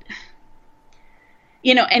would,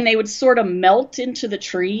 and they would sort of melt into the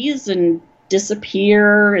trees and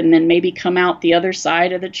disappear and then maybe come out the other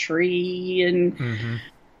side of the tree. And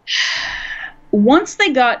once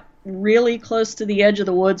they got really close to the edge of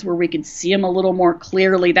the woods where we could see them a little more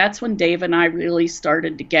clearly, that's when Dave and I really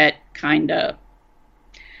started to get kind of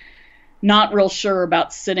not real sure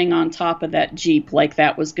about sitting on top of that Jeep like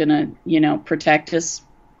that was gonna, protect us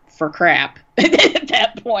for crap. At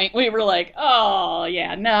that point, we were like, oh,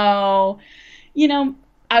 yeah, no.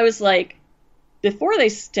 I was like, before they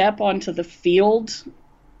step onto the field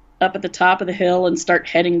up at the top of the hill and start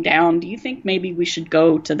heading down, do you think maybe we should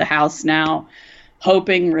go to the house now,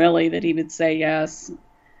 hoping really that he would say yes?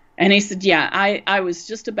 And he said, yeah, I was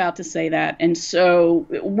just about to say that. And so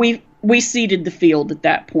we seeded the field at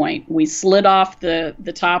that point. We slid off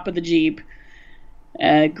the top of the Jeep,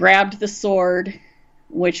 grabbed the sword,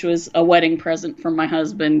 which was a wedding present from my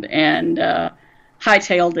husband, and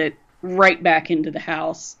hightailed it right back into the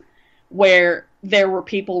house, where there were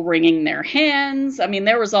people wringing their hands. I mean,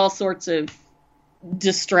 there was all sorts of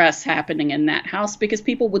distress happening in that house because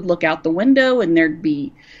people would look out the window and there'd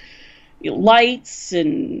be lights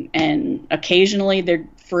and occasionally there'd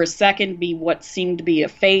for a second be what seemed to be a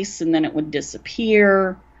face and then it would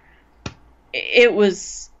disappear.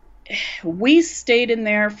 We stayed in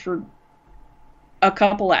there for a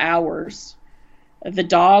couple of hours. The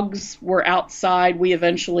dogs were outside. We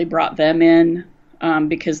eventually brought them in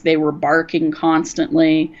because they were barking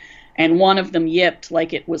constantly. And one of them yipped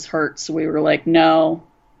like it was hurt. So we were like, no.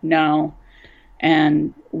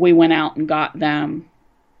 and we went out and got them.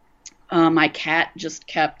 My cat just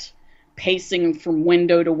kept pacing from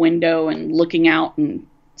window to window and looking out and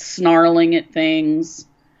snarling at things.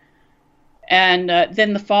 And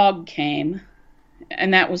then the fog came,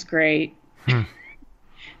 and that was great.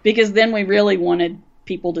 Because then we really wanted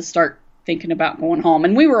people to start thinking about going home.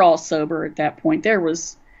 And we were all sober at that point.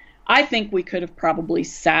 I think we could have probably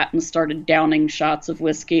sat and started downing shots of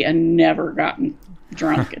whiskey and never gotten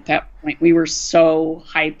drunk at that point. We were so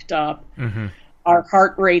hyped up. Mm-hmm. Our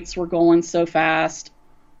heart rates were going so fast.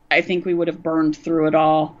 I think we would have burned through it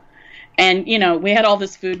all. And, we had all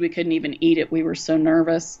this food, we couldn't even eat it. We were so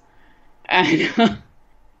nervous. And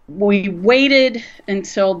we waited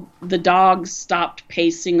until the dogs stopped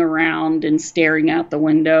pacing around and staring out the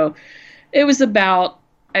window. It was about,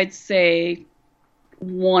 I'd say,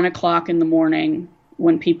 1:00 in the morning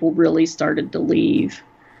when people really started to leave.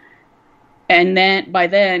 And then by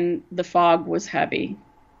then the fog was heavy.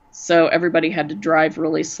 So everybody had to drive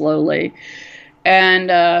really slowly.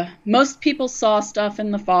 And most people saw stuff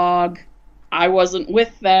in the fog. I wasn't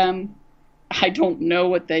with them. I don't know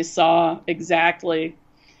what they saw exactly.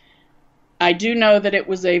 I do know that it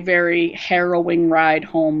was a very harrowing ride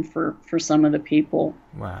home for some of the people.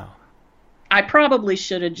 Wow. I probably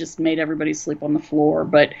should have just made everybody sleep on the floor,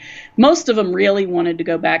 but most of them really wanted to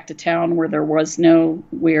go back to town where there was no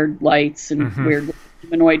weird lights and weird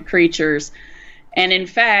humanoid creatures. And in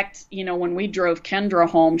fact, when we drove Kendra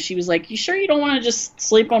home, she was like, "You sure you don't want to just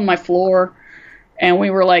sleep on my floor?" And we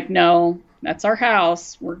were like, "No, that's our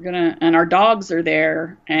house. And our dogs are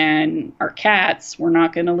there and our cats, we're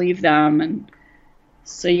not going to leave them." And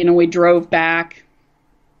so, we drove back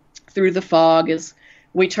through the fog. As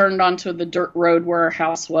we turned onto the dirt road where our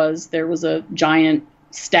house was, there was a giant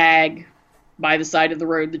stag by the side of the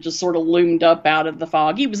road that just sort of loomed up out of the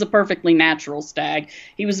fog. He was a perfectly natural stag.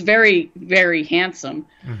 He was very, very handsome,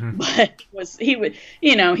 but he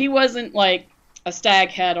wasn't like a stag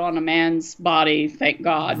head on a man's body, thank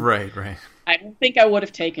God. Right. I don't think I would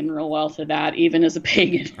have taken real well to that, even as a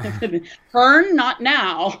pagan. Hearn, not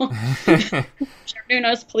now.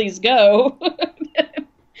 Charnunos, please go.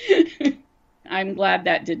 I'm glad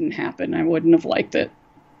that didn't happen. I wouldn't have liked it.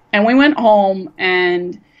 And we went home,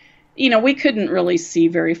 and, we couldn't really see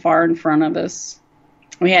very far in front of us.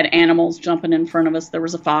 We had animals jumping in front of us. There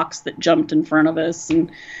was a fox that jumped in front of us and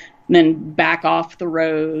then back off the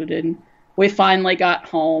road. And we finally got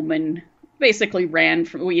home and basically ran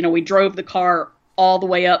from, we drove the car all the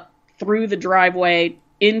way up through the driveway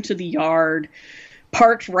into the yard,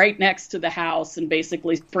 parked right next to the house, and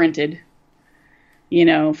basically sprinted,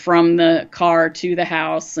 from the car to the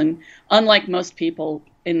house. And unlike most people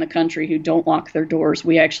in the country who don't lock their doors,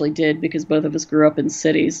 we actually did, because both of us grew up in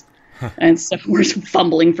cities. And so we're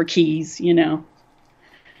fumbling for keys,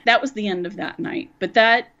 That was the end of that night. But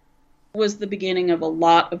that was the beginning of a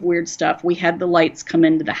lot of weird stuff. We had the lights come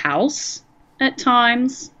into the house at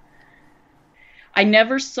times. I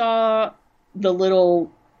never saw the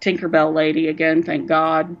little Tinkerbell lady again, thank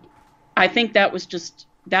God. I think that was just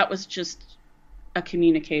a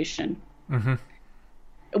communication. Mm-hmm.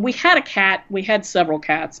 We had a cat. We had several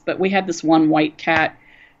cats, but we had this one white cat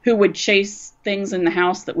who would chase things in the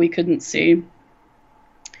house that we couldn't see.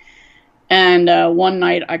 And one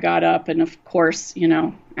night I got up, and of course,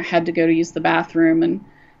 I had to go to use the bathroom. And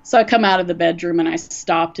so I come out of the bedroom and I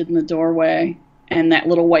stopped in the doorway, and that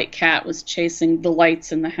little white cat was chasing the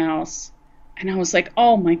lights in the house. And I was like,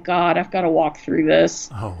 oh my God, I've got to walk through this.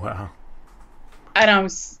 Oh, wow. And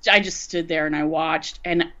I just stood there and I watched,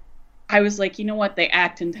 and I was like, you know what? They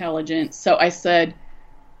act intelligent. So I said,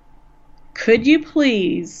 could you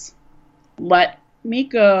please let me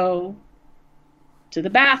go to the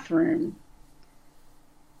bathroom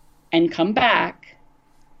and come back,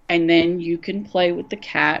 and then you can play with the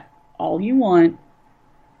cat all you want.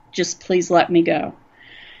 Just please let me go.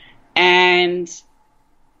 And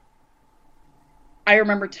I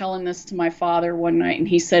remember telling this to my father one night, and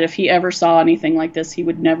he said if he ever saw anything like this, he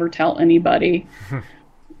would never tell anybody.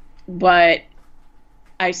 But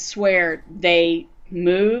I swear they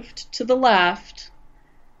moved to the left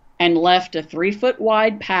and left a 3-foot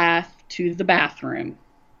wide path to the bathroom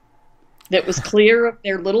that was clear of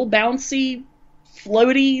their little bouncy,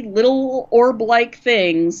 floaty, little orb-like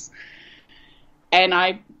things. And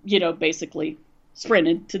I, basically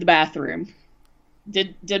sprinted to the bathroom,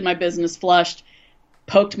 did my business, flushed,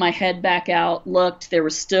 poked my head back out, looked. There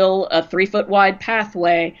was still a 3-foot wide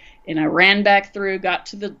pathway, and I ran back through, got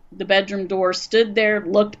to the bedroom door, stood there,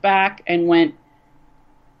 looked back, and went,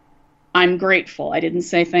 I'm grateful. I didn't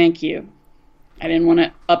say thank you. I didn't want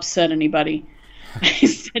to upset anybody.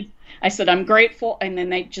 I said, I'm grateful. And then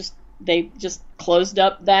they just they just closed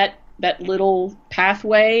up that little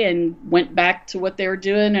pathway and went back to what they were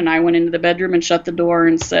doing. And I went into the bedroom and shut the door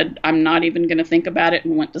and said, I'm not even going to think about it,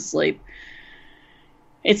 and went to sleep.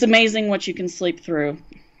 It's amazing what you can sleep through.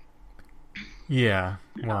 Yeah.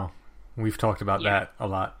 Well, we've talked about that a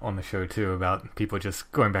lot on the show too, about people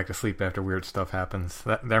just going back to sleep after weird stuff happens.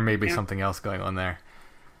 There may be something else going on there.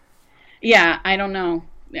 Yeah, I don't know.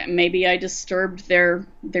 Maybe I disturbed their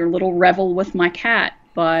little revel with my cat,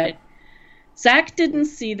 but Zach didn't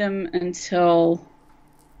see them until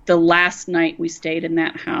the last night we stayed in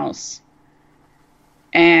that house.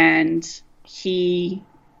 And he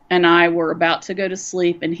and I were about to go to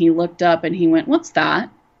sleep, and he looked up and he went, "What's that?"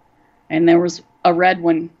 And there was a red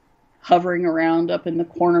one hovering around up in the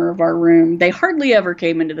corner of our room. They hardly ever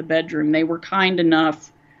came into the bedroom. They were kind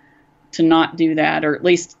enough to not do that, or at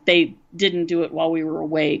least they didn't do it while we were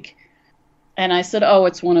awake. And I said, "Oh,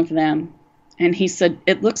 it's one of them." And he said,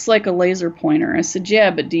 "It looks like a laser pointer." I said,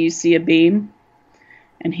 "Yeah, but do you see a beam?"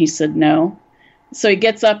 And he said, "No." So he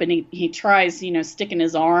gets up and he tries, sticking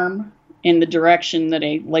his arm in the direction that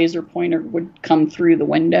a laser pointer would come through the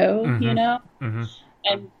window, Mm-hmm.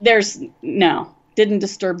 And didn't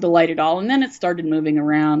disturb the light at all. And then it started moving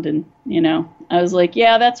around, and, I was like,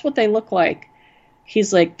 "Yeah, that's what they look like."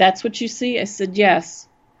 He's like, "That's what you see?" I said, "Yes."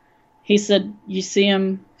 He said, "You see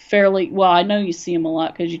them fairly well?" "I know you see them a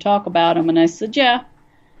lot because you talk about them." And I said, "Yeah."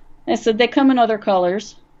 I said, "They come in other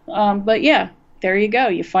colors. But yeah, there you go.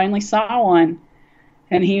 You finally saw one."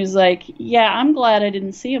 And he was like, "Yeah, I'm glad I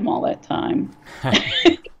didn't see him all that time."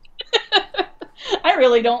 I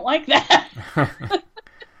really don't like that.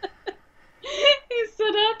 He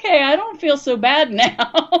said, "Okay, I don't feel so bad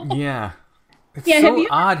now." Yeah. It's so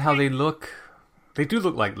odd how they look. They do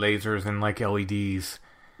look like lasers and like LEDs.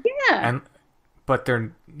 Yeah. But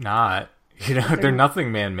they're not. They're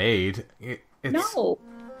nothing man-made. No.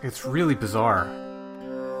 It's really bizarre.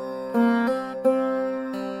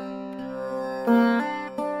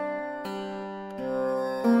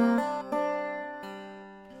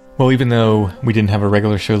 Well, even though we didn't have a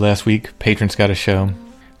regular show last week, Patrons got a show.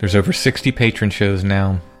 There's over 60 patron shows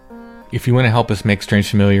now. If you want to help us make Strange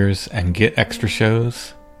Familiars and get extra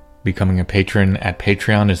shows, becoming a patron at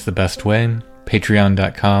Patreon is the best way.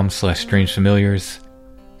 Patreon.com/strangefamiliars.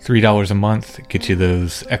 $3 a month gets you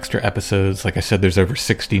those extra episodes. Like I said, there's over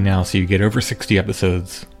 60 now, so you get over 60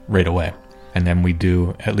 episodes right away. And then we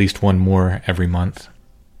do at least one more every month.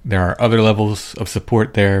 There are other levels of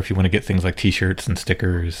support there if you want to get things like t-shirts and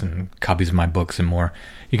stickers and copies of my books and more.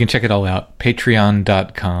 You can check it all out.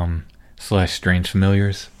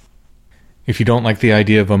 Patreon.com/strangefamiliars. If you don't like the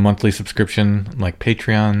idea of a monthly subscription like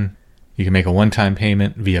Patreon, you can make a one-time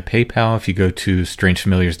payment via PayPal. If you go to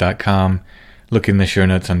strangefamiliars.com, look in the show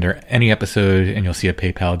notes under any episode, and you'll see a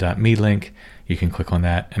paypal.me link. You can click on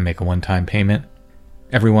that and make a one-time payment.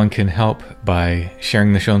 Everyone can help by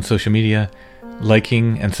sharing the show on social media,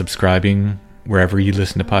 liking and subscribing wherever you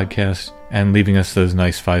listen to podcasts, and leaving us those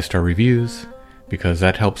nice 5-star reviews, because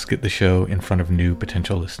that helps get the show in front of new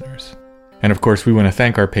potential listeners. And of course, we want to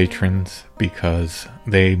thank our patrons because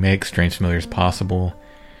they make Strange Familiars possible.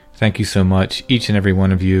 Thank you so much, each and every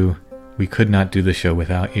one of you. We could not do the show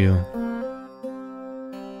without you.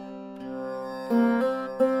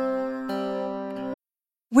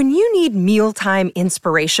 When you need mealtime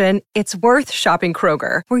inspiration, it's worth shopping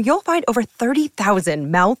Kroger, where you'll find over 30,000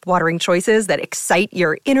 mouth-watering choices that excite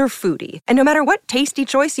your inner foodie. And no matter what tasty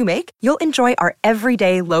choice you make, you'll enjoy our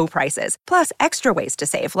everyday low prices, plus extra ways to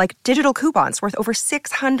save, like digital coupons worth over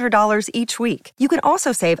 $600 each week. You can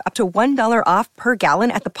also save up to $1 off per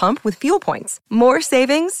gallon at the pump with fuel points. More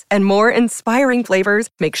savings and more inspiring flavors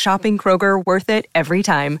make shopping Kroger worth it every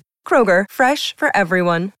time. Kroger, fresh for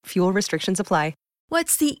everyone. Fuel restrictions apply.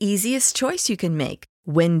 What's the easiest choice you can make?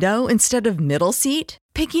 Window instead of middle seat?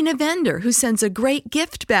 Picking a vendor who sends a great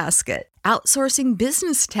gift basket? Outsourcing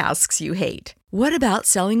business tasks you hate? What about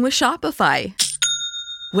selling with Shopify?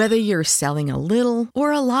 Whether you're selling a little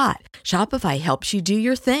or a lot, Shopify helps you do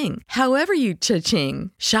your thing, however you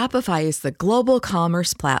cha-ching. Shopify is the global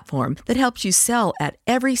commerce platform that helps you sell at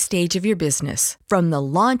every stage of your business. From the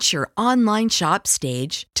launch your online shop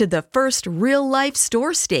stage to the first real-life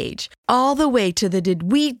store stage, all the way to the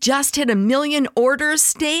did we just hit 1 million orders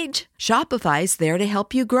stage. Shopify's there to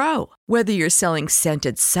help you grow. Whether you're selling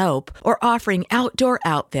scented soap or offering outdoor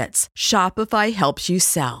outfits, Shopify helps you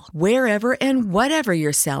sell. Wherever and whatever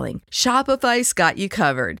you're selling, Shopify's got you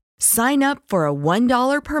covered. Sign up for a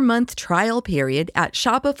 $1 per month trial period at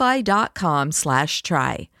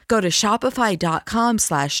shopify.com/try. Go to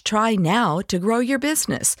shopify.com/try now to grow your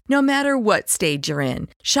business, no matter what stage you're in.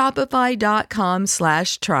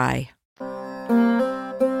 Shopify.com/try.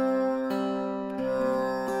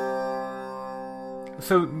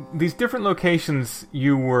 So these different locations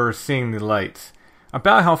you were seeing the lights,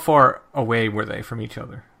 about how far away were they from each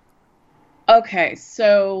other? Okay,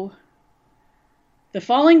 so the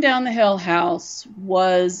Falling Down the Hill house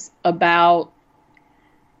was about,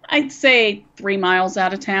 I'd say, 3 miles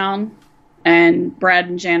out of town. And Brad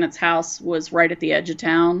and Janet's house was right at the edge of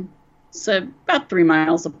town. So about 3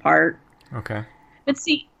 miles apart. Okay. But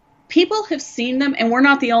see, people have seen them, and we're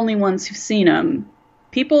not the only ones who've seen them.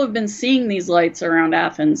 People have been seeing these lights around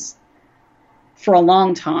Athens for a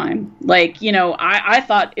long time. Like, you know, I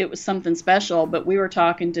thought it was something special, but we were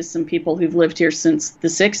talking to some people who've lived here since the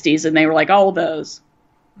 60s, and they were like, oh, those.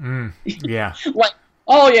 Yeah. Like,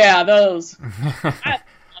 oh, yeah, those.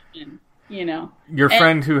 You know. Your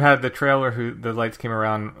friend who had the trailer, who the lights came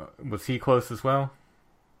around, was he close as well?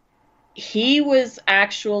 He was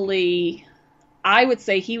actually, I would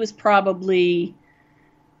say he was probably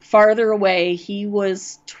farther away. He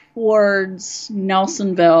was towards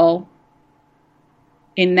Nelsonville,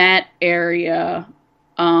 in that area.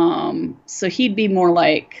 So he'd be more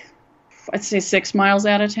like, I'd say 6 miles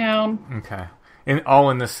out of town. Okay. All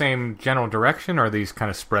in the same general direction, or are these kind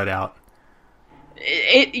of spread out?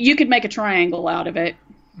 You could make a triangle out of it.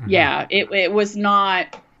 Mm-hmm. Yeah, it was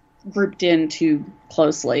not grouped in too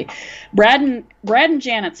closely. Brad and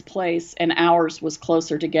Janet's place and ours was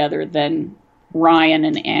closer together than Ryan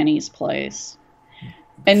and Annie's place.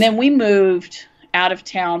 And then we moved out of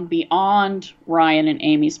town beyond Ryan and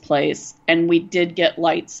Amy's place, and we did get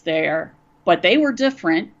lights there, but they were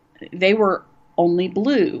different. They were only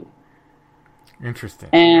blue. Interesting.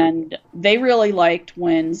 And they really liked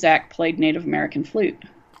when Zach played Native American flute.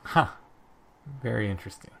 Huh. Very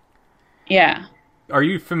interesting. Yeah. Are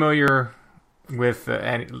you familiar with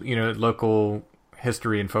local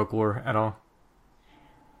history and folklore at all?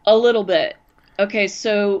 A little bit. Okay,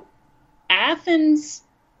 so Athens,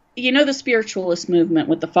 you know the spiritualist movement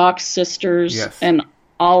with the Fox sisters, yes, and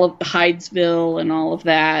all of Hydesville and all of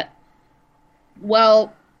that.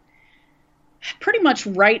 Well, pretty much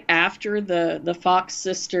right after the Fox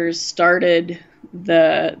sisters started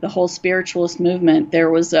the whole spiritualist movement, there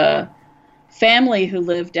was a family who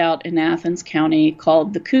lived out in Athens County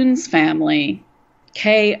called the Koons family,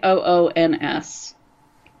 Koons.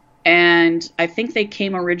 And I think they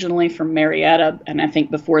came originally from Marietta, and I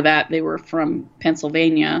think before that they were from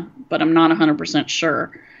Pennsylvania, but I'm not 100%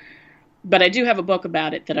 sure. But I do have a book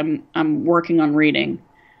about it that I'm working on reading.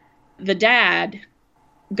 The dad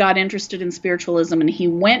got interested in spiritualism, and he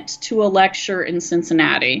went to a lecture in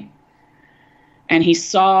Cincinnati, and he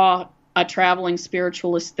saw a traveling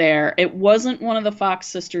spiritualist there. It wasn't one of the Fox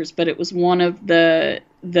sisters, but it was one of the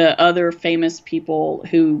other famous people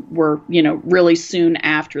who were, really soon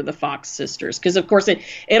after the Fox sisters. Because, of course,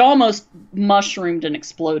 it almost mushroomed and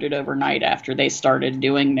exploded overnight after they started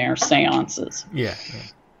doing their seances. Yeah.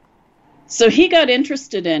 So he got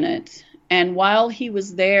interested in it. And while he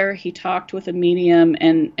was there, he talked with a medium,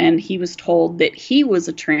 and he was told that he was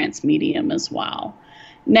a trance medium as well.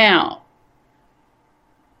 Now,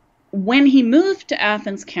 when he moved to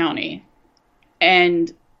Athens County and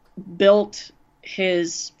built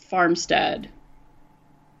his farmstead,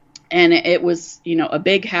 and it was, a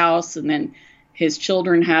big house, and then his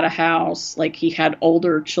children had a house, like he had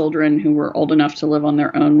older children who were old enough to live on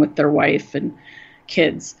their own with their wife and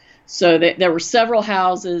kids. So there were several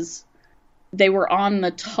houses. They were on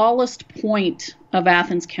the tallest point of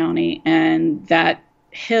Athens County, and that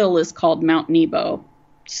hill is called Mount Nebo.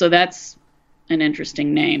 So that's an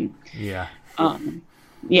interesting name. Yeah.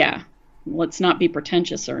 Yeah. Let's not be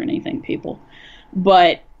pretentious or anything, people.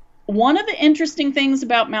 But one of the interesting things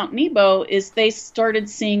about Mount Nebo is they started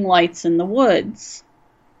seeing lights in the woods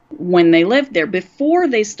when they lived there, before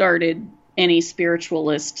they started any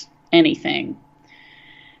spiritualist anything.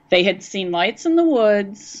 They had seen lights in the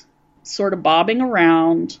woods, sort of bobbing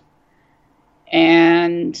around,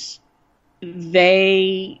 and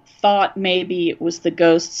they thought maybe it was the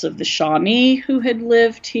ghosts of the Shawnee who had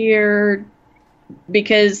lived here,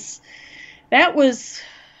 because that was,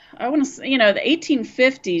 I want to say, the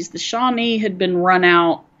 1850s, the Shawnee had been run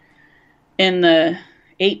out in the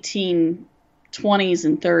 1820s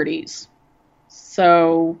and 30s.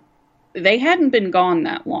 So they hadn't been gone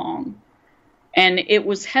that long. And it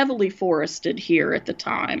was heavily forested here at the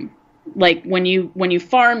time. Like when you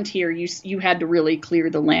farmed here, you had to really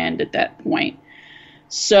clear the land at that point.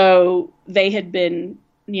 So they had been,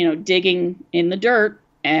 digging in the dirt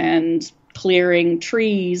and clearing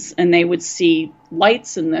trees, and they would see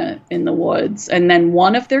lights in the woods. And then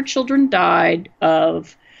one of their children died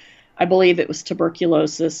of, I believe it was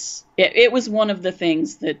tuberculosis. It was one of the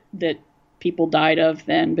things that people died of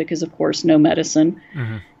then, because of course no medicine.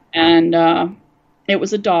 Mm-hmm. And It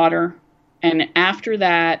was a daughter. And after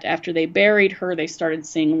that, after they buried her, they started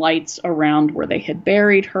seeing lights around where they had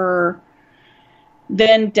buried her.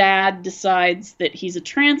 Then Dad decides that he's a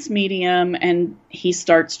trance medium, and he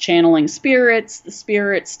starts channeling spirits. The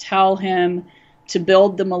spirits tell him to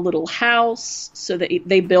build them a little house, so that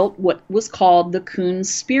they built what was called the Coon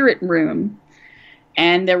Spirit Room.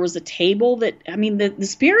 And there was a table that, I mean, the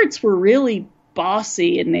spirits were really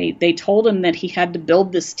bossy, and they told him that he had to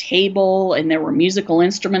build this table, and there were musical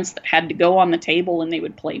instruments that had to go on the table, and they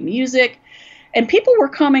would play music. And people were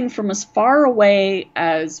coming from as far away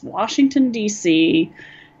as Washington, D.C.,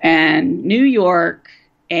 and New York,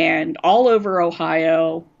 and all over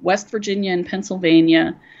Ohio, West Virginia, and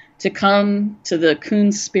Pennsylvania to come to the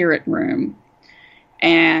Coon Spirit Room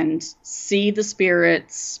and see the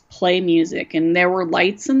spirits play music. And there were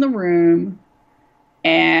lights in the room,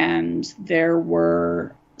 and there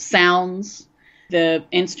were sounds. The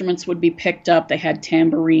instruments would be picked up. They had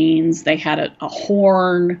tambourines. They had a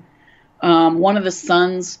horn. One of the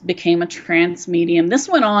sons became a trance medium. This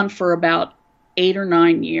went on for about 8 or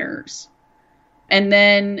 9 years. And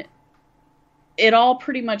then it all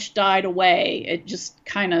pretty much died away. It just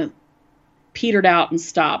kind of petered out and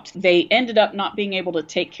stopped. They ended up not being able to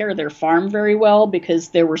take care of their farm very well because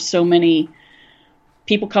there were so many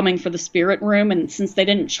people coming for the spirit room. And since they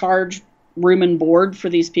didn't charge room and board for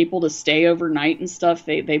these people to stay overnight and stuff,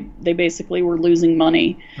 they basically were losing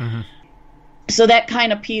money. Mm-hmm. So that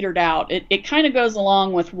kind of petered out. It kind of goes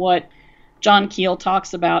along with what John Keel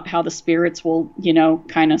talks about, how the spirits will,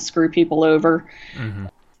 kind of screw people over. Mm-hmm.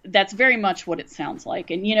 That's very much what it sounds like.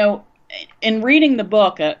 And, in reading the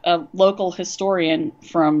book, a local historian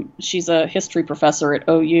she's a history professor at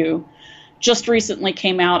OU, just recently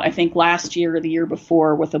came out, I think last year or the year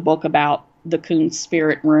before, with a book about the Coon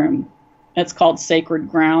Spirit Room. It's called Sacred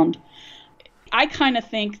Ground. I kind of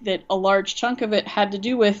think that a large chunk of it had to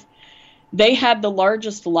do with they had the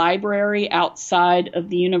largest library outside of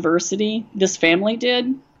the university. This family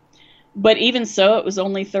did. But even so, it was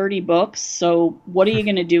only 30 books. So what are you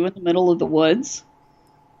going to do in the middle of the woods?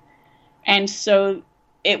 And so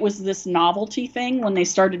it was this novelty thing when they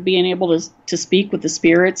started being able to speak with the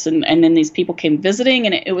spirits. And then these people came visiting.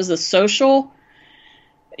 And it was a social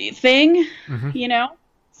thing, mm-hmm.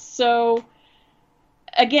 So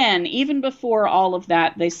again, even before all of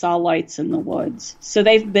that, they saw lights in the woods. So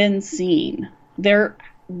they've been seen. There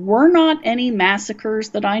were not any massacres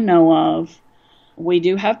that I know of. We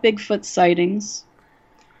do have Bigfoot sightings.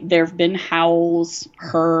 There have been howls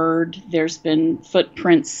heard. There's been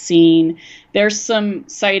footprints seen. There's some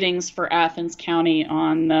sightings for Athens County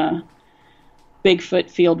on the Bigfoot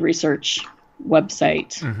Field Research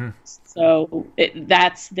website. Mm-hmm. So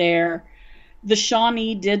that's there. The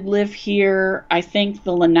Shawnee did live here. I think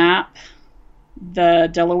the Lenape, the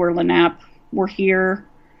Delaware Lenape were here.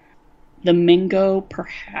 The Mingo,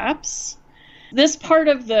 perhaps. This part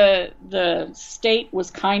of the state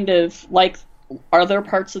was kind of like other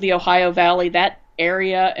parts of the Ohio Valley. That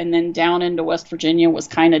area and then down into West Virginia was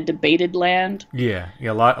kind of debated land. Yeah.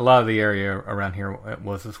 A lot of the area around here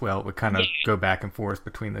was as well. It would kind of go back and forth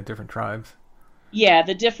between the different tribes. Yeah,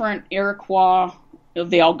 the different Iroquois,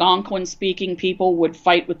 the Algonquin-speaking people would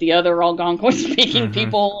fight with the other Algonquin-speaking mm-hmm.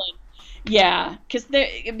 people. And,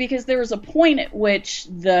 because there was a point at which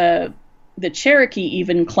the Cherokee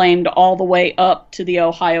even claimed all the way up to the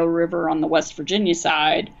Ohio River on the West Virginia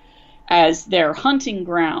side as their hunting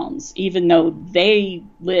grounds, even though they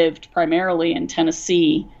lived primarily in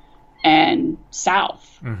Tennessee and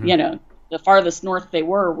south. Mm-hmm. The farthest north they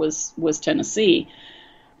were was Tennessee.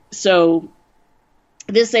 So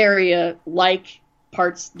this area, like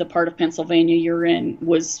the part of Pennsylvania you're in,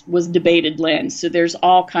 was debated land. So there's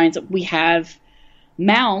all kinds of, we have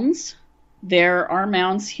mounds. There are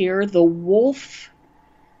mounds here. The Wolf,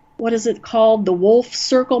 what is it called? The Wolf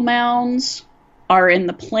Circle mounds are in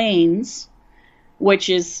the Plains, which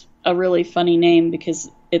is a really funny name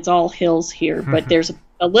because it's all hills here. But there's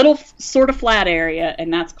a little sort of flat area,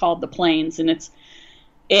 and that's called the Plains, and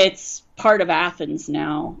it's part of Athens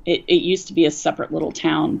now. It used to be a separate little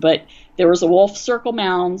town, but there was a Wolf Circle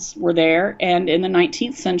mounds were there, and in the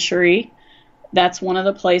 19th century, that's one of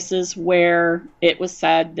the places where it was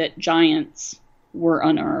said that giants were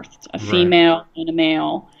unearthed, a female and a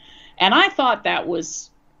male. And I thought that was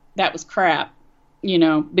crap,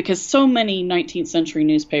 because so many 19th century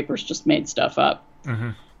newspapers just made stuff up.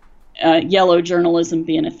 Mm-hmm. Yellow journalism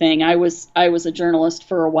being a thing. I was a journalist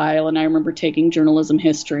for a while, and I remember taking journalism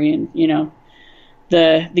history, and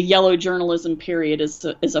the yellow journalism period is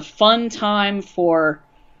a fun time for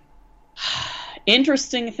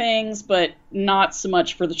interesting things, but not so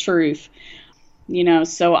much for the truth.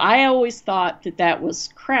 So I always thought that was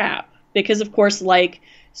crap because, of course, like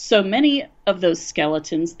so many of those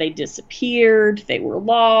skeletons, they disappeared, they were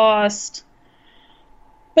lost.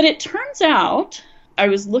 But it turns out, I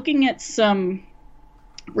was looking at some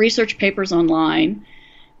research papers online,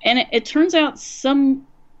 and it turns out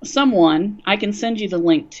someone, I can send you the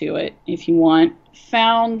link to it if you want,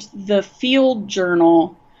 found the field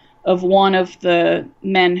journal of one of the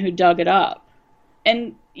men who dug it up.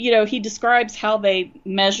 And he describes how they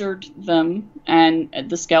measured them and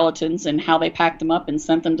the skeletons and how they packed them up and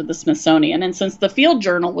sent them to the Smithsonian. And since the field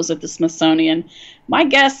journal was at the Smithsonian, my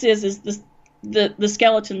guess is the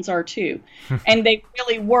skeletons are too. And they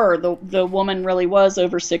really were. The woman really was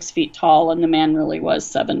over 6 feet tall and the man really was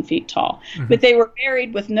 7 feet tall. Mm-hmm. But they were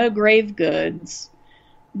buried with no grave goods,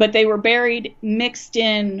 but they were buried mixed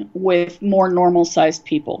in with more normal-sized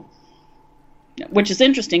people. Which is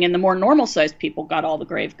interesting, and the more normal-sized people got all the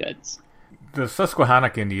grave goods. The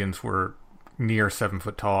Susquehannock Indians were near 7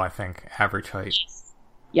 foot tall, I think, average height.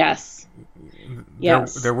 Yes.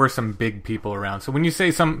 There were some big people around. So when you say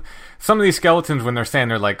some of these skeletons, when they're saying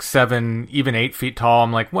they're like 7, even 8 feet tall,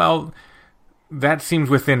 I'm like, well, that seems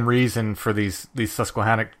within reason for these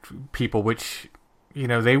Susquehannock people, which,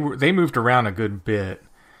 they moved around a good bit.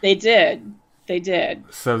 They did. They did.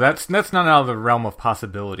 So that's not out of the realm of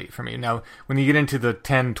possibility for me. Now, when you get into the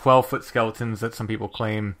 10, 12-foot skeletons that some people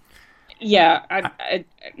claim... Yeah. I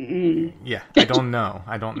don't know.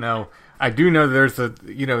 I do know there's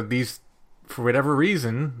these, for whatever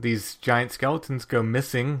reason, these giant skeletons go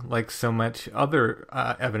missing like so much other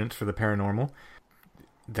evidence for the paranormal.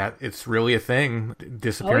 That it's really a thing.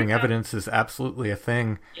 Disappearing evidence is absolutely a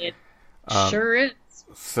thing. It sure is.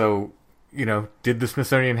 So... did the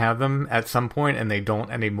Smithsonian have them at some point and they don't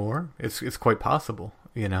anymore? It's quite possible,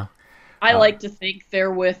 I like to think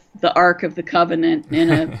they're with the Ark of the Covenant in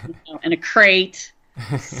a crate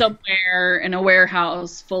somewhere in a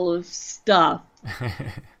warehouse full of stuff.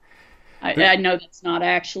 I know that's not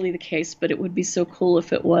actually the case, but it would be so cool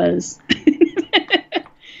if it was.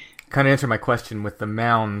 Kind of answer my question with the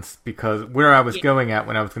mounds, because where I was going at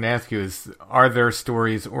when I was going to ask you is, are there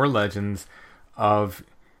stories or legends of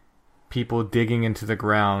people digging into the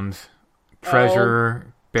ground,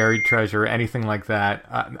 buried treasure, anything like that?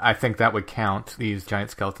 I think that would count. These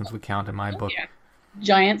giant skeletons would count in my book. Yeah.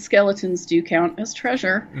 Giant skeletons do count as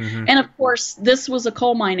treasure. Mm-hmm. And of course, this was a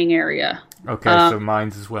coal mining area. Okay, so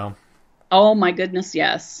mines as well. Oh my goodness,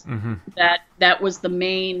 yes. Mm-hmm. That was the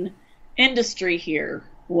main industry here,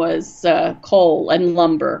 was coal and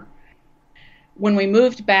lumber. When we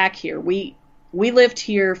moved back here, we lived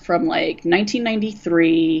here from like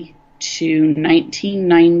 1993 to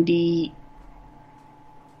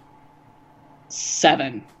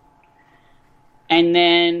 1997. And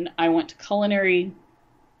then I went to culinary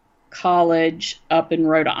college up in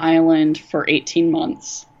Rhode Island for 18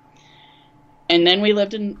 months. And then we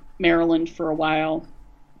lived in Maryland for a while.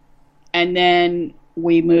 And then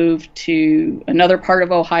we moved to another part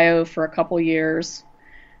of Ohio for a couple years.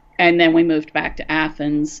 And then we moved back to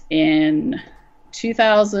Athens in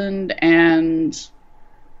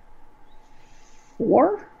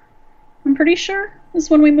 2004, I'm pretty sure, is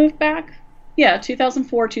when we moved back. Yeah,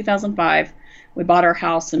 2004, 2005. We bought our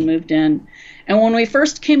house and moved in. And when we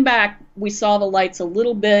first came back, we saw the lights a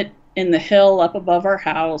little bit in the hill up above our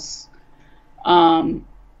house.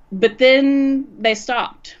 But then they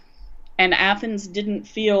stopped. And Athens didn't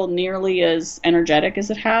feel nearly as energetic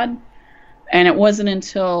as it had. And it wasn't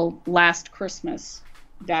until last Christmas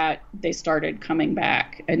that they started coming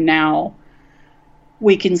back. And now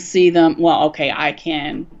we can see them. Well, okay, I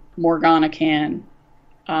can. Morgana can.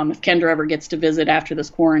 If Kendra ever gets to visit after this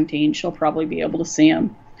quarantine, she'll probably be able to see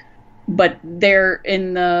them. But they're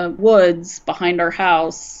in the woods behind our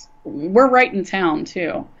house. We're right in town,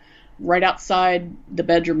 too. Right outside the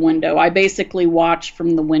bedroom window. I basically watch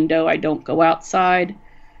from the window. I don't go outside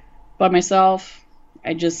by myself.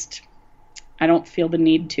 I don't feel the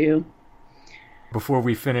need to. Before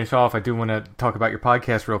we finish off, I do want to talk about your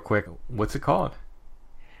podcast real quick. What's it called?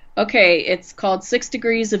 Okay, it's called 6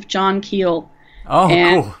 Degrees of John Keel. Oh,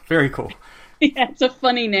 cool. Very cool. Yeah, it's a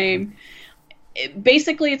funny name.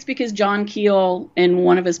 Basically, it's because John Keel, in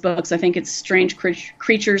one of his books, I think it's Strange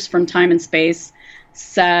Creatures from Time and Space,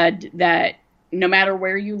 said that no matter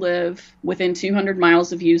where you live, within 200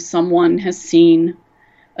 miles of you, someone has seen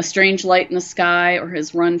a strange light in the sky or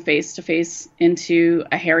has run face to face into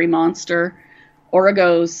a hairy monster or a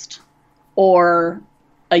ghost or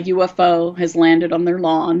a UFO has landed on their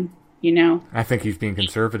lawn, I think he's being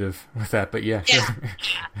conservative with that, but yeah, sure.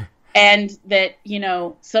 And that,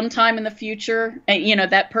 sometime in the future,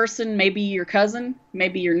 that person may be your cousin,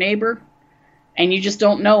 maybe your neighbor, And you just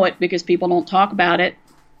don't know it because people don't talk about it.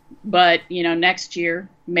 But, next year,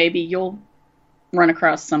 maybe you'll run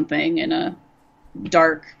across something in a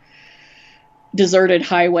dark, deserted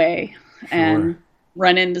highway and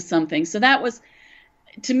run into something. So that was,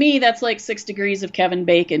 to me, that's like 6 degrees of Kevin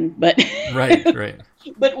Bacon, but right.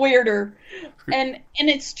 But weirder. And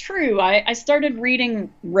it's true. I started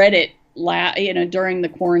reading Reddit, during the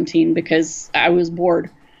quarantine because I was bored.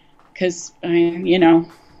 Because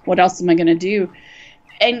what else am I going to do?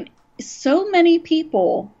 And so many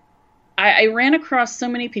people, I ran across so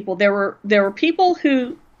many people. There were people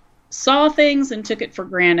who saw things and took it for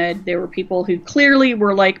granted. There were people who clearly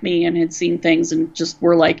were like me and had seen things and just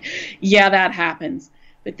were like, yeah, that happens.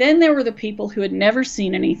 But then there were the people who had never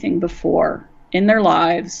seen anything before in their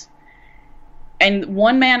lives. And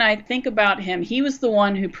one man, I think about him, he was the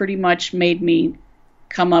one who pretty much made me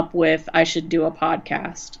come up with, I should do a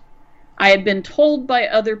podcast. I had been told by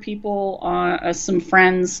other people, some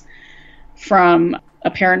friends from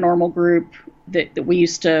a paranormal group that we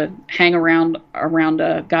used to hang around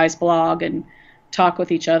a guy's blog and talk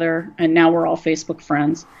with each other, and now we're all Facebook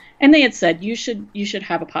friends. And they had said, you should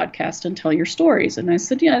have a podcast and tell your stories. And I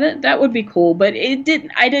said, yeah, that would be cool. But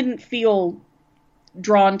I didn't feel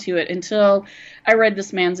drawn to it until I read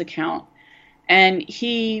this man's account. And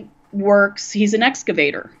he's an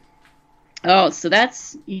excavator. Oh, so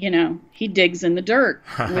that's, he digs in the dirt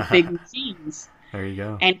with big machines. There you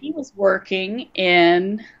go. And he was working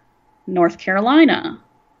in North Carolina.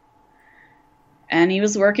 And he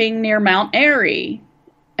was working near Mount Airy.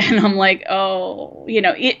 And I'm like,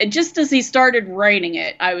 just as he started writing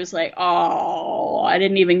it, I was like, I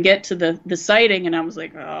didn't even get to the sighting. And I was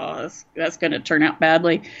like, that's going to turn out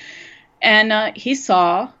badly. And he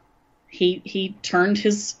turned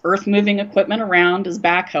his earth-moving equipment around, his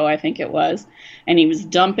backhoe, I think it was, and he was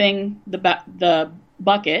dumping the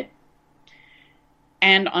bucket.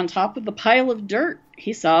 And on top of the pile of dirt,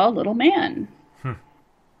 he saw a little man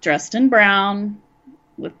dressed in brown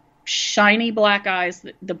with shiny black eyes.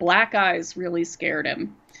 The black eyes really scared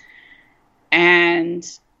him. And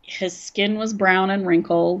his skin was brown and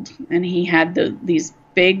wrinkled, and he had these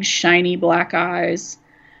big, shiny black eyes,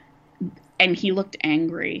 and he looked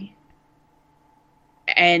angry.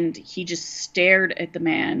 And he just stared at the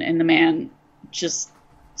man, and the man just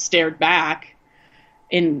stared back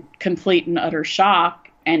in complete and utter shock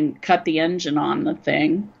and cut the engine on the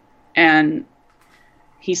thing. And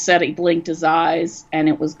he said he blinked his eyes and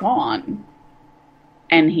it was gone.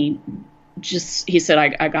 And he said,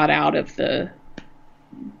 I got out of the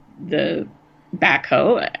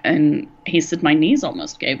backhoe, and he said, my knees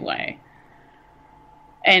almost gave way.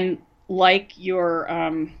 And like your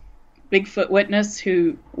Bigfoot witness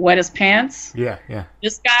who wet his pants. Yeah.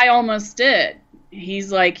 This guy almost did.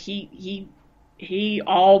 He's like, he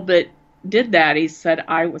all but did that. He said,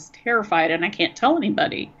 I was terrified and I can't tell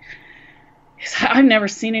anybody. He said, I've never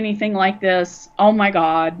seen anything like this. Oh my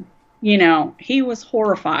God. He was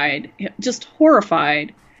horrified, just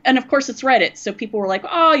horrified. And of course it's Reddit. So people were like,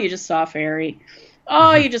 oh, you just saw a fairy.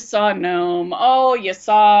 Oh, you just saw a gnome. Oh, you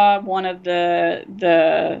saw one of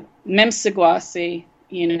the Memsiguasi,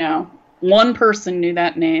 One person knew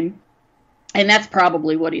that name. And that's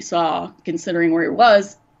probably what he saw, considering where he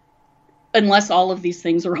was, unless all of these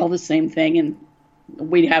things are all the same thing and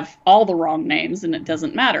we'd have all the wrong names and it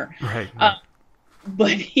doesn't matter. Right.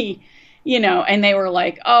 But he, and they were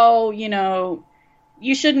like, oh,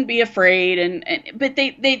 you shouldn't be afraid. But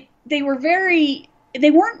they were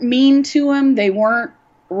they weren't mean to him. They weren't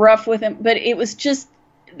rough with him, but it was just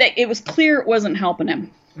that it was clear it wasn't helping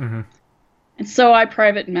him. Mm-hmm. And so I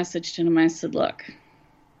private messaged him. I said, look,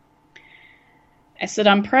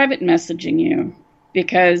 I'm private messaging you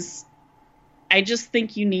because I just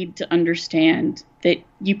think you need to understand that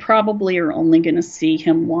you probably are only going to see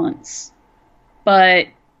him once. But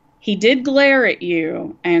he did glare at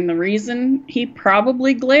you, and the reason he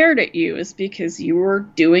probably glared at you is because you were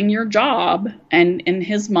doing your job, and in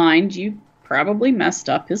his mind, you probably messed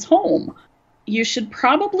up his home. You should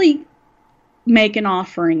probably make an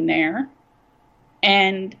offering there.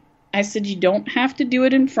 And I said, you don't have to do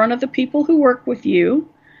it in front of the people who work with you.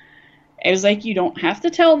 It was like, you don't have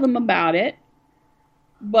to tell them about it.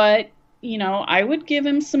 But, I would give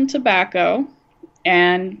him some tobacco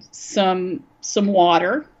and some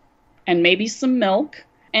water and maybe some milk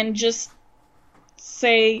and just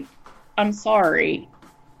say, I'm sorry.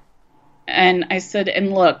 And I said,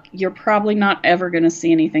 and look, you're probably not ever going to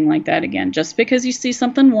see anything like that again. Just because you see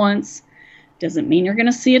something once doesn't mean you're going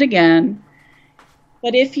to see it again.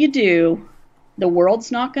 But if you do, the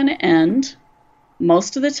world's not going to end.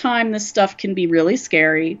 Most of the time, this stuff can be really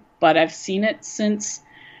scary, but I've seen it since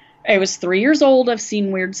I was 3 years old. I've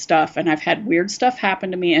seen weird stuff, and I've had weird stuff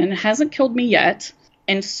happen to me, and it hasn't killed me yet.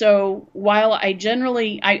 And so while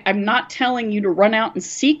I'm not telling you to run out and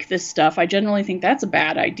seek this stuff, I generally think that's a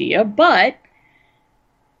bad idea, but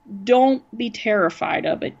don't be terrified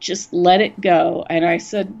of it. Just let it go. And I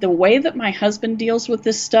said, the way that my husband deals with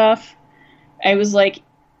this stuff, I was like,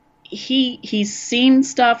 he's seen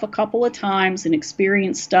stuff a couple of times and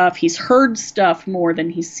experienced stuff. He's heard stuff more than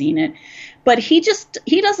he's seen it. But he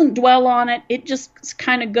doesn't dwell on it. It just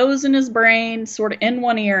kind of goes in his brain, sort of in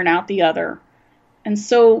one ear and out the other. And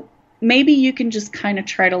so maybe you can just kind of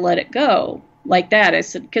try to let it go like that. I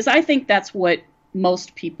said, because I think that's what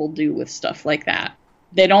most people do with stuff like that.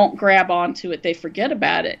 They don't grab onto it. They forget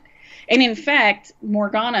about it. And in fact,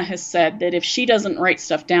 Morgana has said that if she doesn't write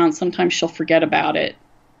stuff down, sometimes she'll forget about it.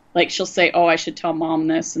 Like she'll say, oh, I should tell Mom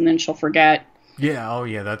this, and then she'll forget. Yeah, oh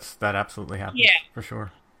yeah, that absolutely happens. Yeah. For sure.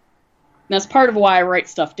 And that's part of why I write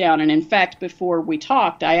stuff down. And in fact, before we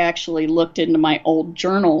talked, I actually looked into my old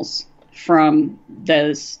journals from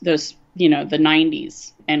those the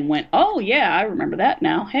 90s and went, oh yeah, I remember that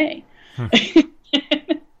now. Hey.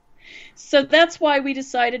 So that's why we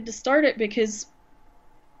decided to start it, because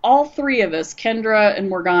all three of us, Kendra and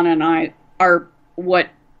Morgana and I, are what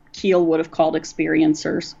Keel would have called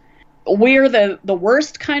experiencers. We're the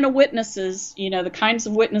worst kind of witnesses, the kinds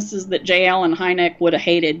of witnesses that J. Allen Hynek would have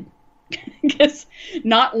hated. Because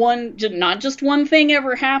not just one thing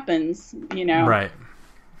ever happens, Right.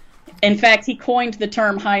 In fact, he coined the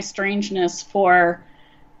term high strangeness for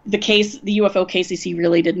the UFO cases he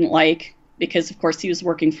really didn't like, because of course he was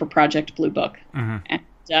working for Project Blue Book. Mm-hmm. And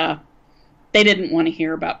they didn't want to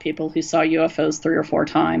hear about people who saw UFOs 3 or 4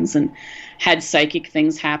 times and had psychic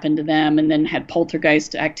things happen to them, and then had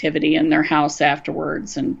poltergeist activity in their house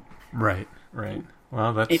afterwards. And right.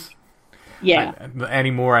 Well, that's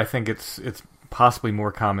anymore. I think it's possibly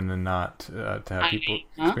more common than not to have people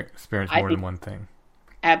experience more than one thing.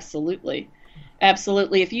 Absolutely.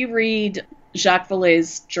 If you read Jacques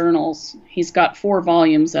Vallée's journals, he's got 4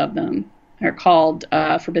 volumes of them. They're called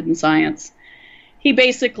Forbidden Science. He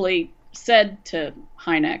basically said to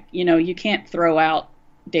Hynek, you can't throw out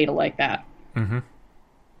data like that. Mm-hmm.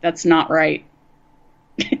 That's not right.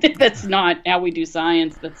 That's not how we do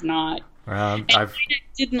science. That's not. Hynek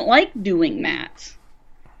didn't like doing that.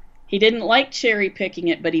 He didn't like cherry picking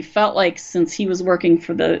it, but he felt like since he was working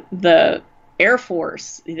for the Air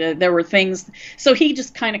Force, there were things. So he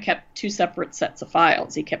just kind of kept 2 separate sets of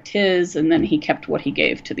files. He kept his, and then he kept what he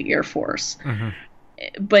gave to the Air Force. Mm-hmm.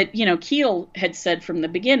 But, Keel had said from the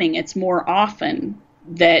beginning, it's more often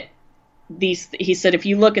that he said, if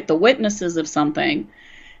you look at the witnesses of something,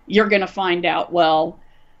 you're going to find out, well,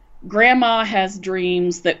 Grandma has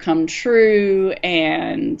dreams that come true,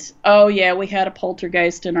 and, oh yeah, we had a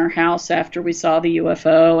poltergeist in our house after we saw the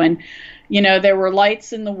UFO, and, there were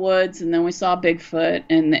lights in the woods, and then we saw Bigfoot,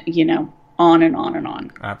 and, on and on and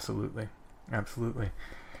on. Absolutely.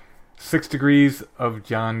 6 Degrees of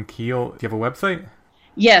John Keel. Do you have a website?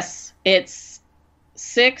 Yes, it's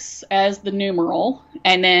 6 as the numeral,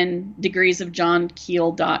 and then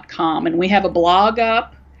degreesofjohnkeel.com. And we have a blog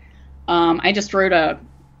up. I just wrote a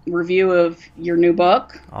review of your new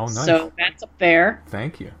book. Oh, nice. So that's up there.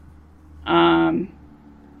 Thank you.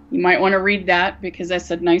 You might want to read that because I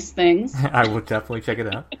said nice things. I will definitely check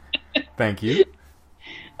it out. Thank you.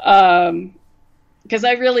 Because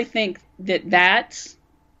I really think that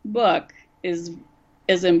book is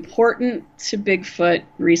as important to Bigfoot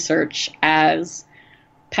research as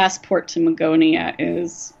Passport to Magonia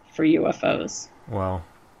is for UFOs. Well,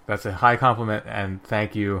 that's a high compliment, and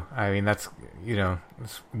thank you. I mean, that's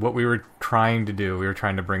what we were trying to do. We were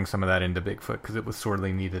trying to bring some of that into Bigfoot because it was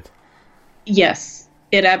sorely needed. Yes,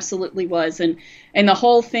 it absolutely was. And the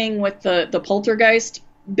whole thing with the poltergeist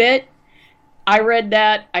bit, I read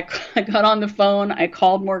that. I got on the phone. I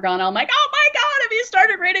called Morgana. I'm like, oh my God, have you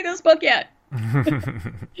started reading this book yet?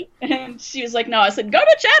 And she was like, no. I said, go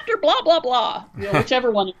to chapter blah, blah, blah.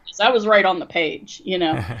 Whichever one it is. I was right on the page,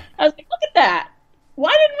 I was like, look at that.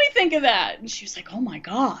 Why didn't we think of that? And she was like, oh my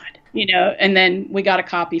God. And then we got a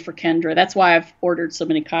copy for Kendra. That's why I've ordered so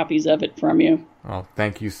many copies of it from you. Oh,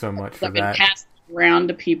 thank you so much for that. I've been passing it around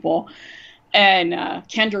to people. And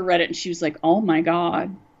Kendra read it, and she was like, oh my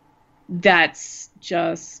God. That's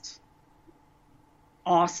just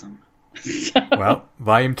awesome. Well,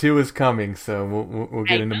 volume 2 is coming, so we'll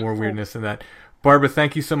get into more weirdness in that. Barbara,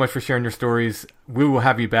 thank you so much for sharing your stories. We will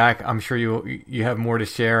have you back. I'm sure you have more to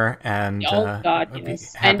share, and God,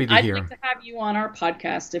 yes. Happy to hear. I'd like to have you on our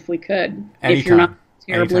podcast if we could. Anytime. If you're not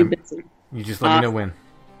terribly busy. You just let me know when.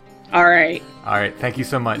 All right. Thank you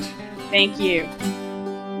so much. Thank you.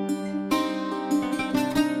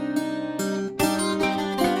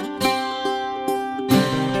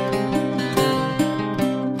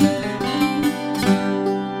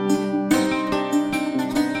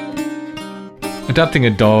 Adopting a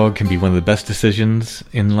dog can be one of the best decisions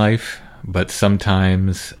in life, but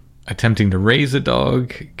sometimes attempting to raise a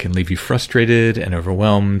dog can leave you frustrated and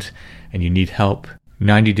overwhelmed, and you need help.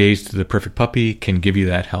 90 Days to the Perfect Puppy can give you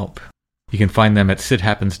that help. You can find them at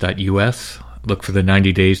sithappens.us. Look for the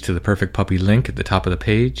 90 Days to the Perfect Puppy link at the top of the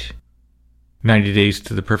page. 90 Days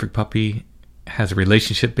to the Perfect Puppy has a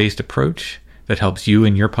relationship-based approach that helps you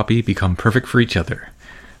and your puppy become perfect for each other.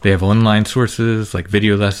 They have online sources like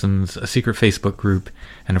video lessons, a secret Facebook group,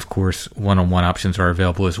 and of course, one-on-one options are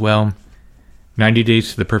available as well. 90 Days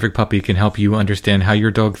to the Perfect Puppy can help you understand how your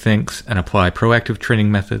dog thinks and apply proactive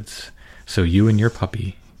training methods so you and your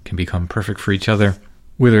puppy can become perfect for each other.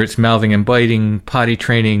 Whether it's mouthing and biting, potty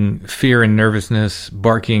training, fear and nervousness,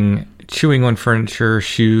 barking, chewing on furniture,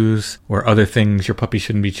 shoes, or other things your puppy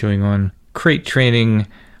shouldn't be chewing on, crate training,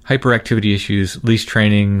 hyperactivity issues, leash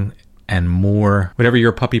training, and more. Whatever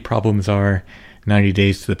your puppy problems are, 90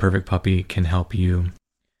 Days to the Perfect Puppy can help you.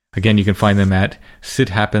 Again, you can find them at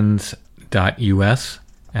sithappens.us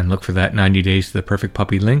and look for that 90 Days to the Perfect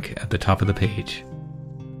Puppy link at the top of the page.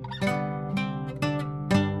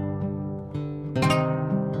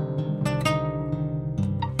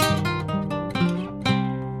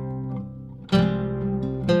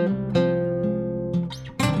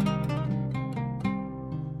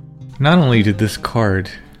 Not only did this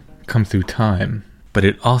card come through time, but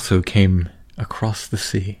it also came across the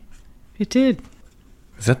sea. It did.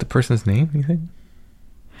 Is that the person's name, you think?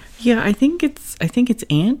 Yeah, I think it's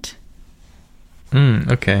Aunt.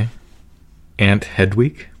 Okay. Aunt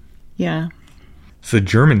Hedwig? Yeah. It's a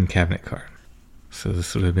German cabinet card. So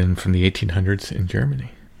this would have been from the 1800s in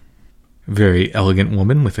Germany. Very elegant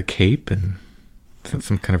woman with a cape and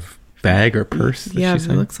some kind of bag or purse. Yeah, it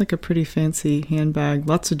looks like a pretty fancy handbag.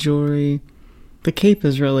 Lots of jewelry. The cape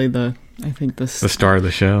is really the star of the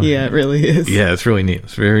show. Yeah, it really is. Yeah, it's really neat.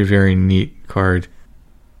 It's a very, very neat card.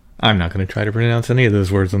 I'm not going to try to pronounce any of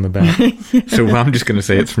those words on the back. Yeah. So I'm just going to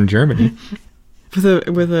say it's from Germany. With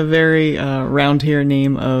a very round hair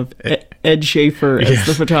name of Ed Schaefer as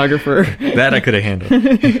the photographer. That I could have handled.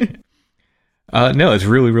 No, it's a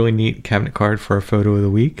really, really neat cabinet card for our photo of the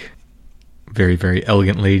week. Very, very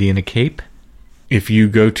elegant lady in a cape. If you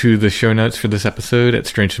go to the show notes for this episode at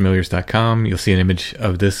strangefamiliars.com, you'll see an image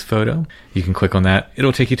of this photo. You can click on that.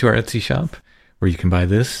 It'll take you to our Etsy shop where you can buy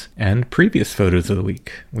this and previous photos of the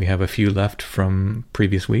week. We have a few left from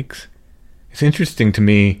previous weeks. It's interesting to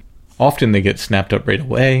me. Often they get snapped up right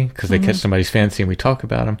away because they catch somebody's fancy and we talk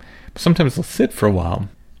about them. But sometimes they'll sit for a while.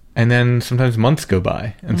 And then sometimes months go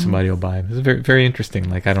by and somebody will buy them. It's very, very interesting.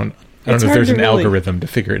 Like, I don't know if there's an algorithm to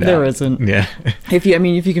figure it out. There isn't. Yeah. If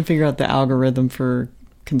you can figure out the algorithm for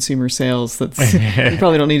consumer sales, that's you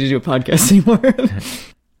probably don't need to do a podcast anymore.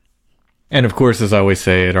 And of course, as I always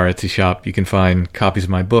say, at our Etsy shop, you can find copies of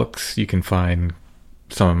my books. You can find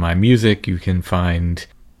some of my music. You can find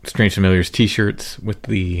Strange Familiars t-shirts with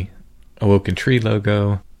the Awoken Tree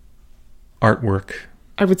logo, artwork.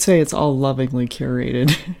 I would say it's all lovingly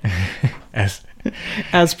curated. as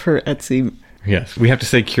per Etsy. Yes, we have to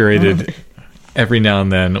say curated every now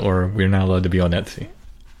and then, or we're not allowed to be on Etsy.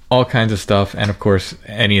 All kinds of stuff, and of course,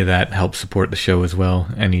 any of that helps support the show as well,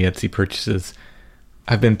 any Etsy purchases.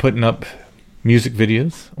 I've been putting up music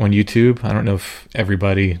videos on YouTube. I don't know if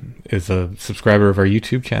everybody is a subscriber of our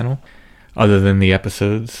YouTube channel, other than the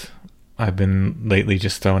episodes. I've been lately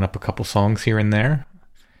just throwing up a couple songs here and there.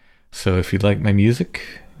 So if you like my music,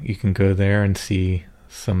 you can go there and see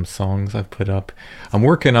some songs I've put up. I'm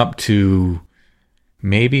working up to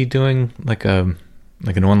maybe doing like an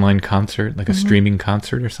online concert, like a streaming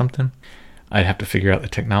concert or something. I'd have to figure out the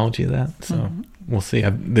technology of that. So we'll see.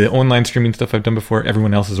 The online streaming stuff I've done before,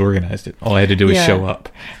 everyone else has organized it. All I had to do is show up.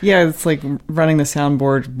 Yeah, it's like running the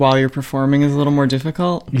soundboard while you're performing is a little more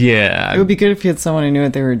difficult. Yeah. It would be good if you had someone who knew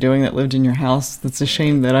what they were doing that lived in your house. That's a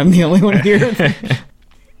shame that I'm the only one here.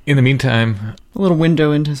 In the meantime, a little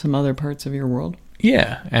window into some other parts of your world.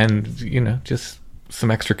 Yeah, and, just some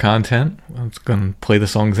extra content. I was going to play the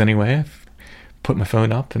songs anyway. I've put my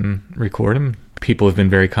phone up and record them. People have been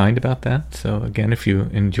very kind about that. So, again, if you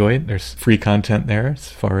enjoy it, there's free content there as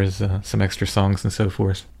far as some extra songs and so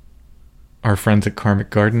forth. Our friends at Karmic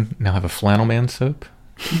Garden now have a Flannel Man soap.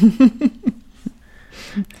 It's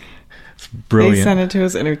brilliant. They sent it to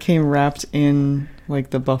us, and it came wrapped in, like,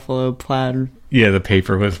 the buffalo plaid. Yeah, the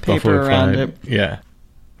paper was buffalo around plaid. Yeah.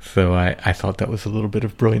 So I thought that was a little bit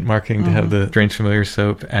of brilliant marketing to have the Strange Familiar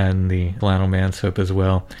soap and the Flannel Man soap as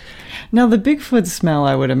well. Now, the Bigfoot smell,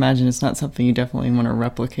 I would imagine, is not something you definitely want to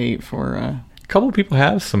replicate for... A couple of people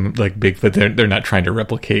have some, like, Bigfoot. They're not trying to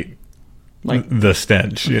replicate like the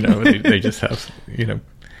stench, they just have,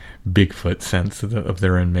 Bigfoot scents of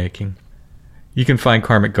their own making. You can find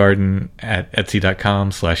Karmic Garden at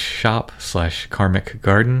etsy.com/shop/Karmic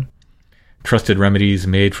Garden. Trusted remedies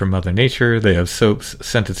made from Mother Nature. They have soaps,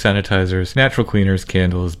 scented sanitizers, natural cleaners,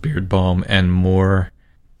 candles, beard balm, and more.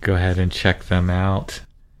 Go ahead and check them out.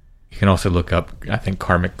 You can also look up, I think,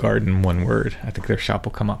 Karmic Garden, one word. I think their shop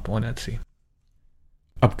will come up on Etsy.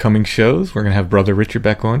 Upcoming shows, we're going to have Brother Richard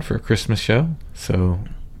back on for a Christmas show, so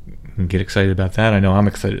you can get excited about that. I know I'm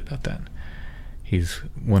excited about that. He's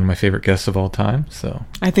one of my favorite guests of all time, so.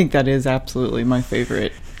 I think that is absolutely my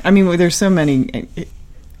favorite. I mean, there's so many.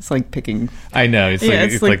 It's like picking. I know.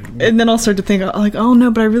 It's like, and then I'll start to think, like, oh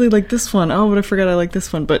no, but I really like this one. Oh, but I forgot I like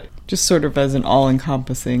this one. But just sort of as an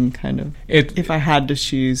all-encompassing kind of. If I had to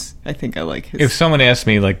choose, I think I like his. If someone asked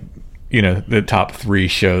me, like, the top 3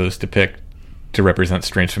 shows to pick to represent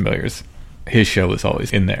Strange Familiars, his show was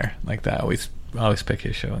always in there. Like that, I always pick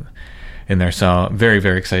his show in there. So I'm very,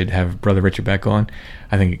 very excited to have Brother Richard back on.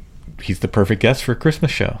 I think he's the perfect guest for a Christmas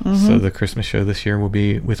show. Mm-hmm. So the Christmas show this year will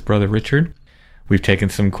be with Brother Richard. We've taken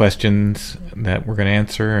some questions that we're going to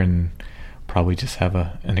answer and probably just have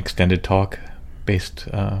an extended talk based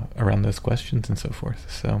around those questions and so forth.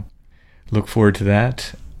 So look forward to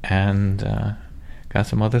that, and got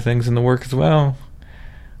some other things in the work as well.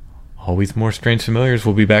 Always more Strange Familiars.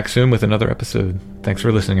 We'll be back soon with another episode. Thanks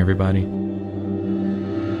for listening, everybody.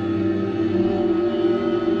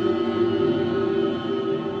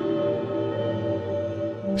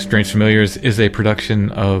 Strange Familiars is a production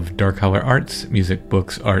of Dark Holler Arts, music,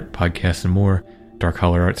 books, art, podcasts, and more.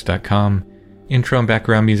 darkhollerarts.com. Intro and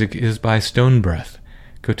background music is by Stone Breath.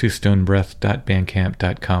 Go to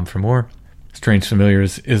stonebreath.bandcamp.com for more. Strange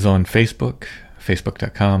Familiars is on Facebook,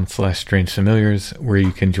 facebook.com/Strange Familiars, where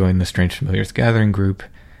you can join the Strange Familiars Gathering group,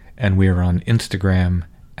 and we are on Instagram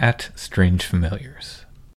 @Strange Familiars.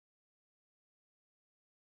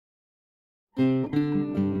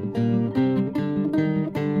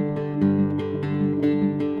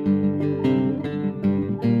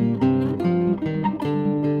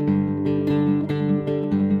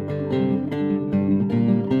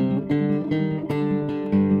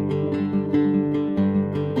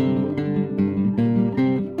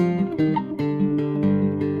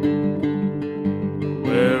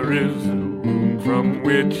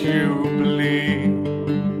 Which you bleed.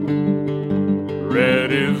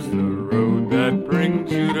 Red is the road that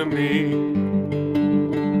brings you to me.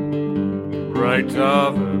 Bright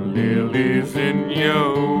are the lilies in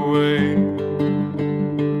your way,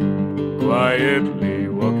 quietly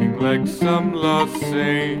walking like some lost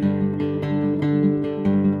saint.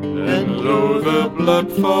 And lo, the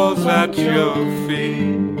blood falls at your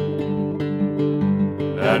feet,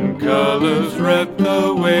 and colors red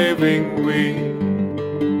the waving wheat,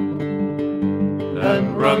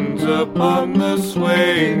 and runs upon the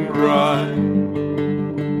swaying ride.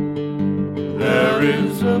 There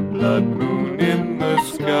is a blood moon in the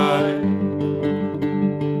sky.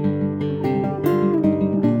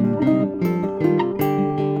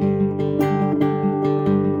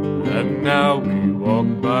 And now we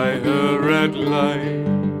walk by the red light,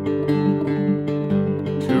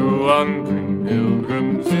 2 wandering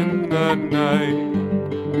pilgrims in the night,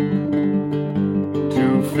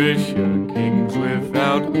 2 fisher kings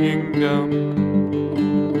without kingdom.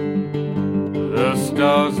 The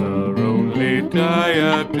stars are only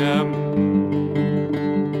diadem,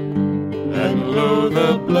 and lo,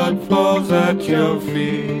 the blood falls at your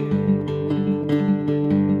feet,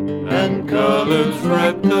 and colors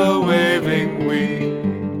red the waving wheat,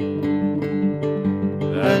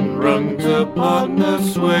 and runs upon the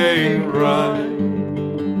swaying ride.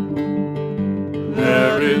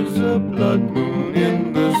 There is a blood moon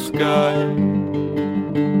in the sky.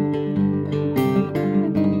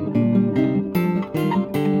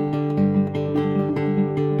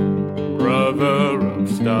 Brother of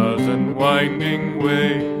stars and winding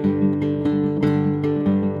way,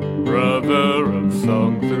 brother of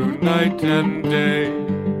song through night and day,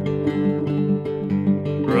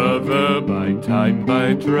 brother by time,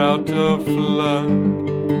 by drought or flood,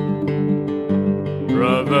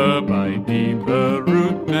 brother by deeper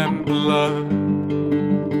root and blood.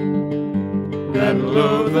 And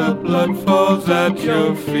lo, the blood falls at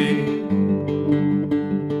your feet,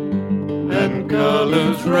 and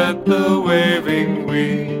colors red the waving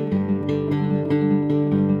wheat,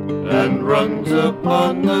 and runs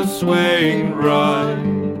upon the swaying ride.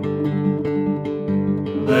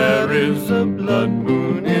 There is a blood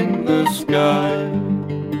moon in the sky.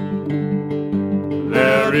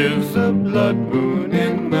 There is a blood moon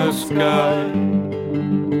in the sky.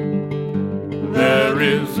 There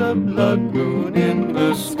is a blood moon in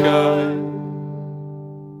the sky.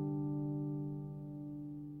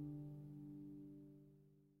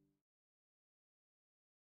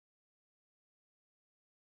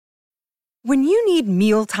 When you need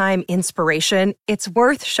mealtime inspiration, it's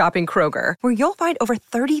worth shopping Kroger, where you'll find over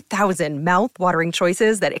 30,000 mouth-watering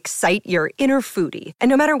choices that excite your inner foodie. And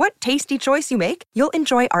no matter what tasty choice you make, you'll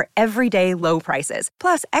enjoy our everyday low prices,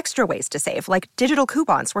 plus extra ways to save, like digital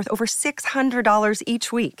coupons worth over $600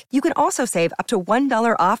 each week. You can also save up to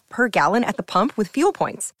 $1 off per gallon at the pump with fuel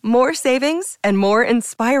points. More savings and more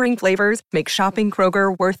inspiring flavors make shopping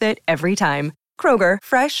Kroger worth it every time. Kroger,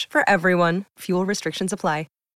 fresh for everyone. Fuel restrictions apply.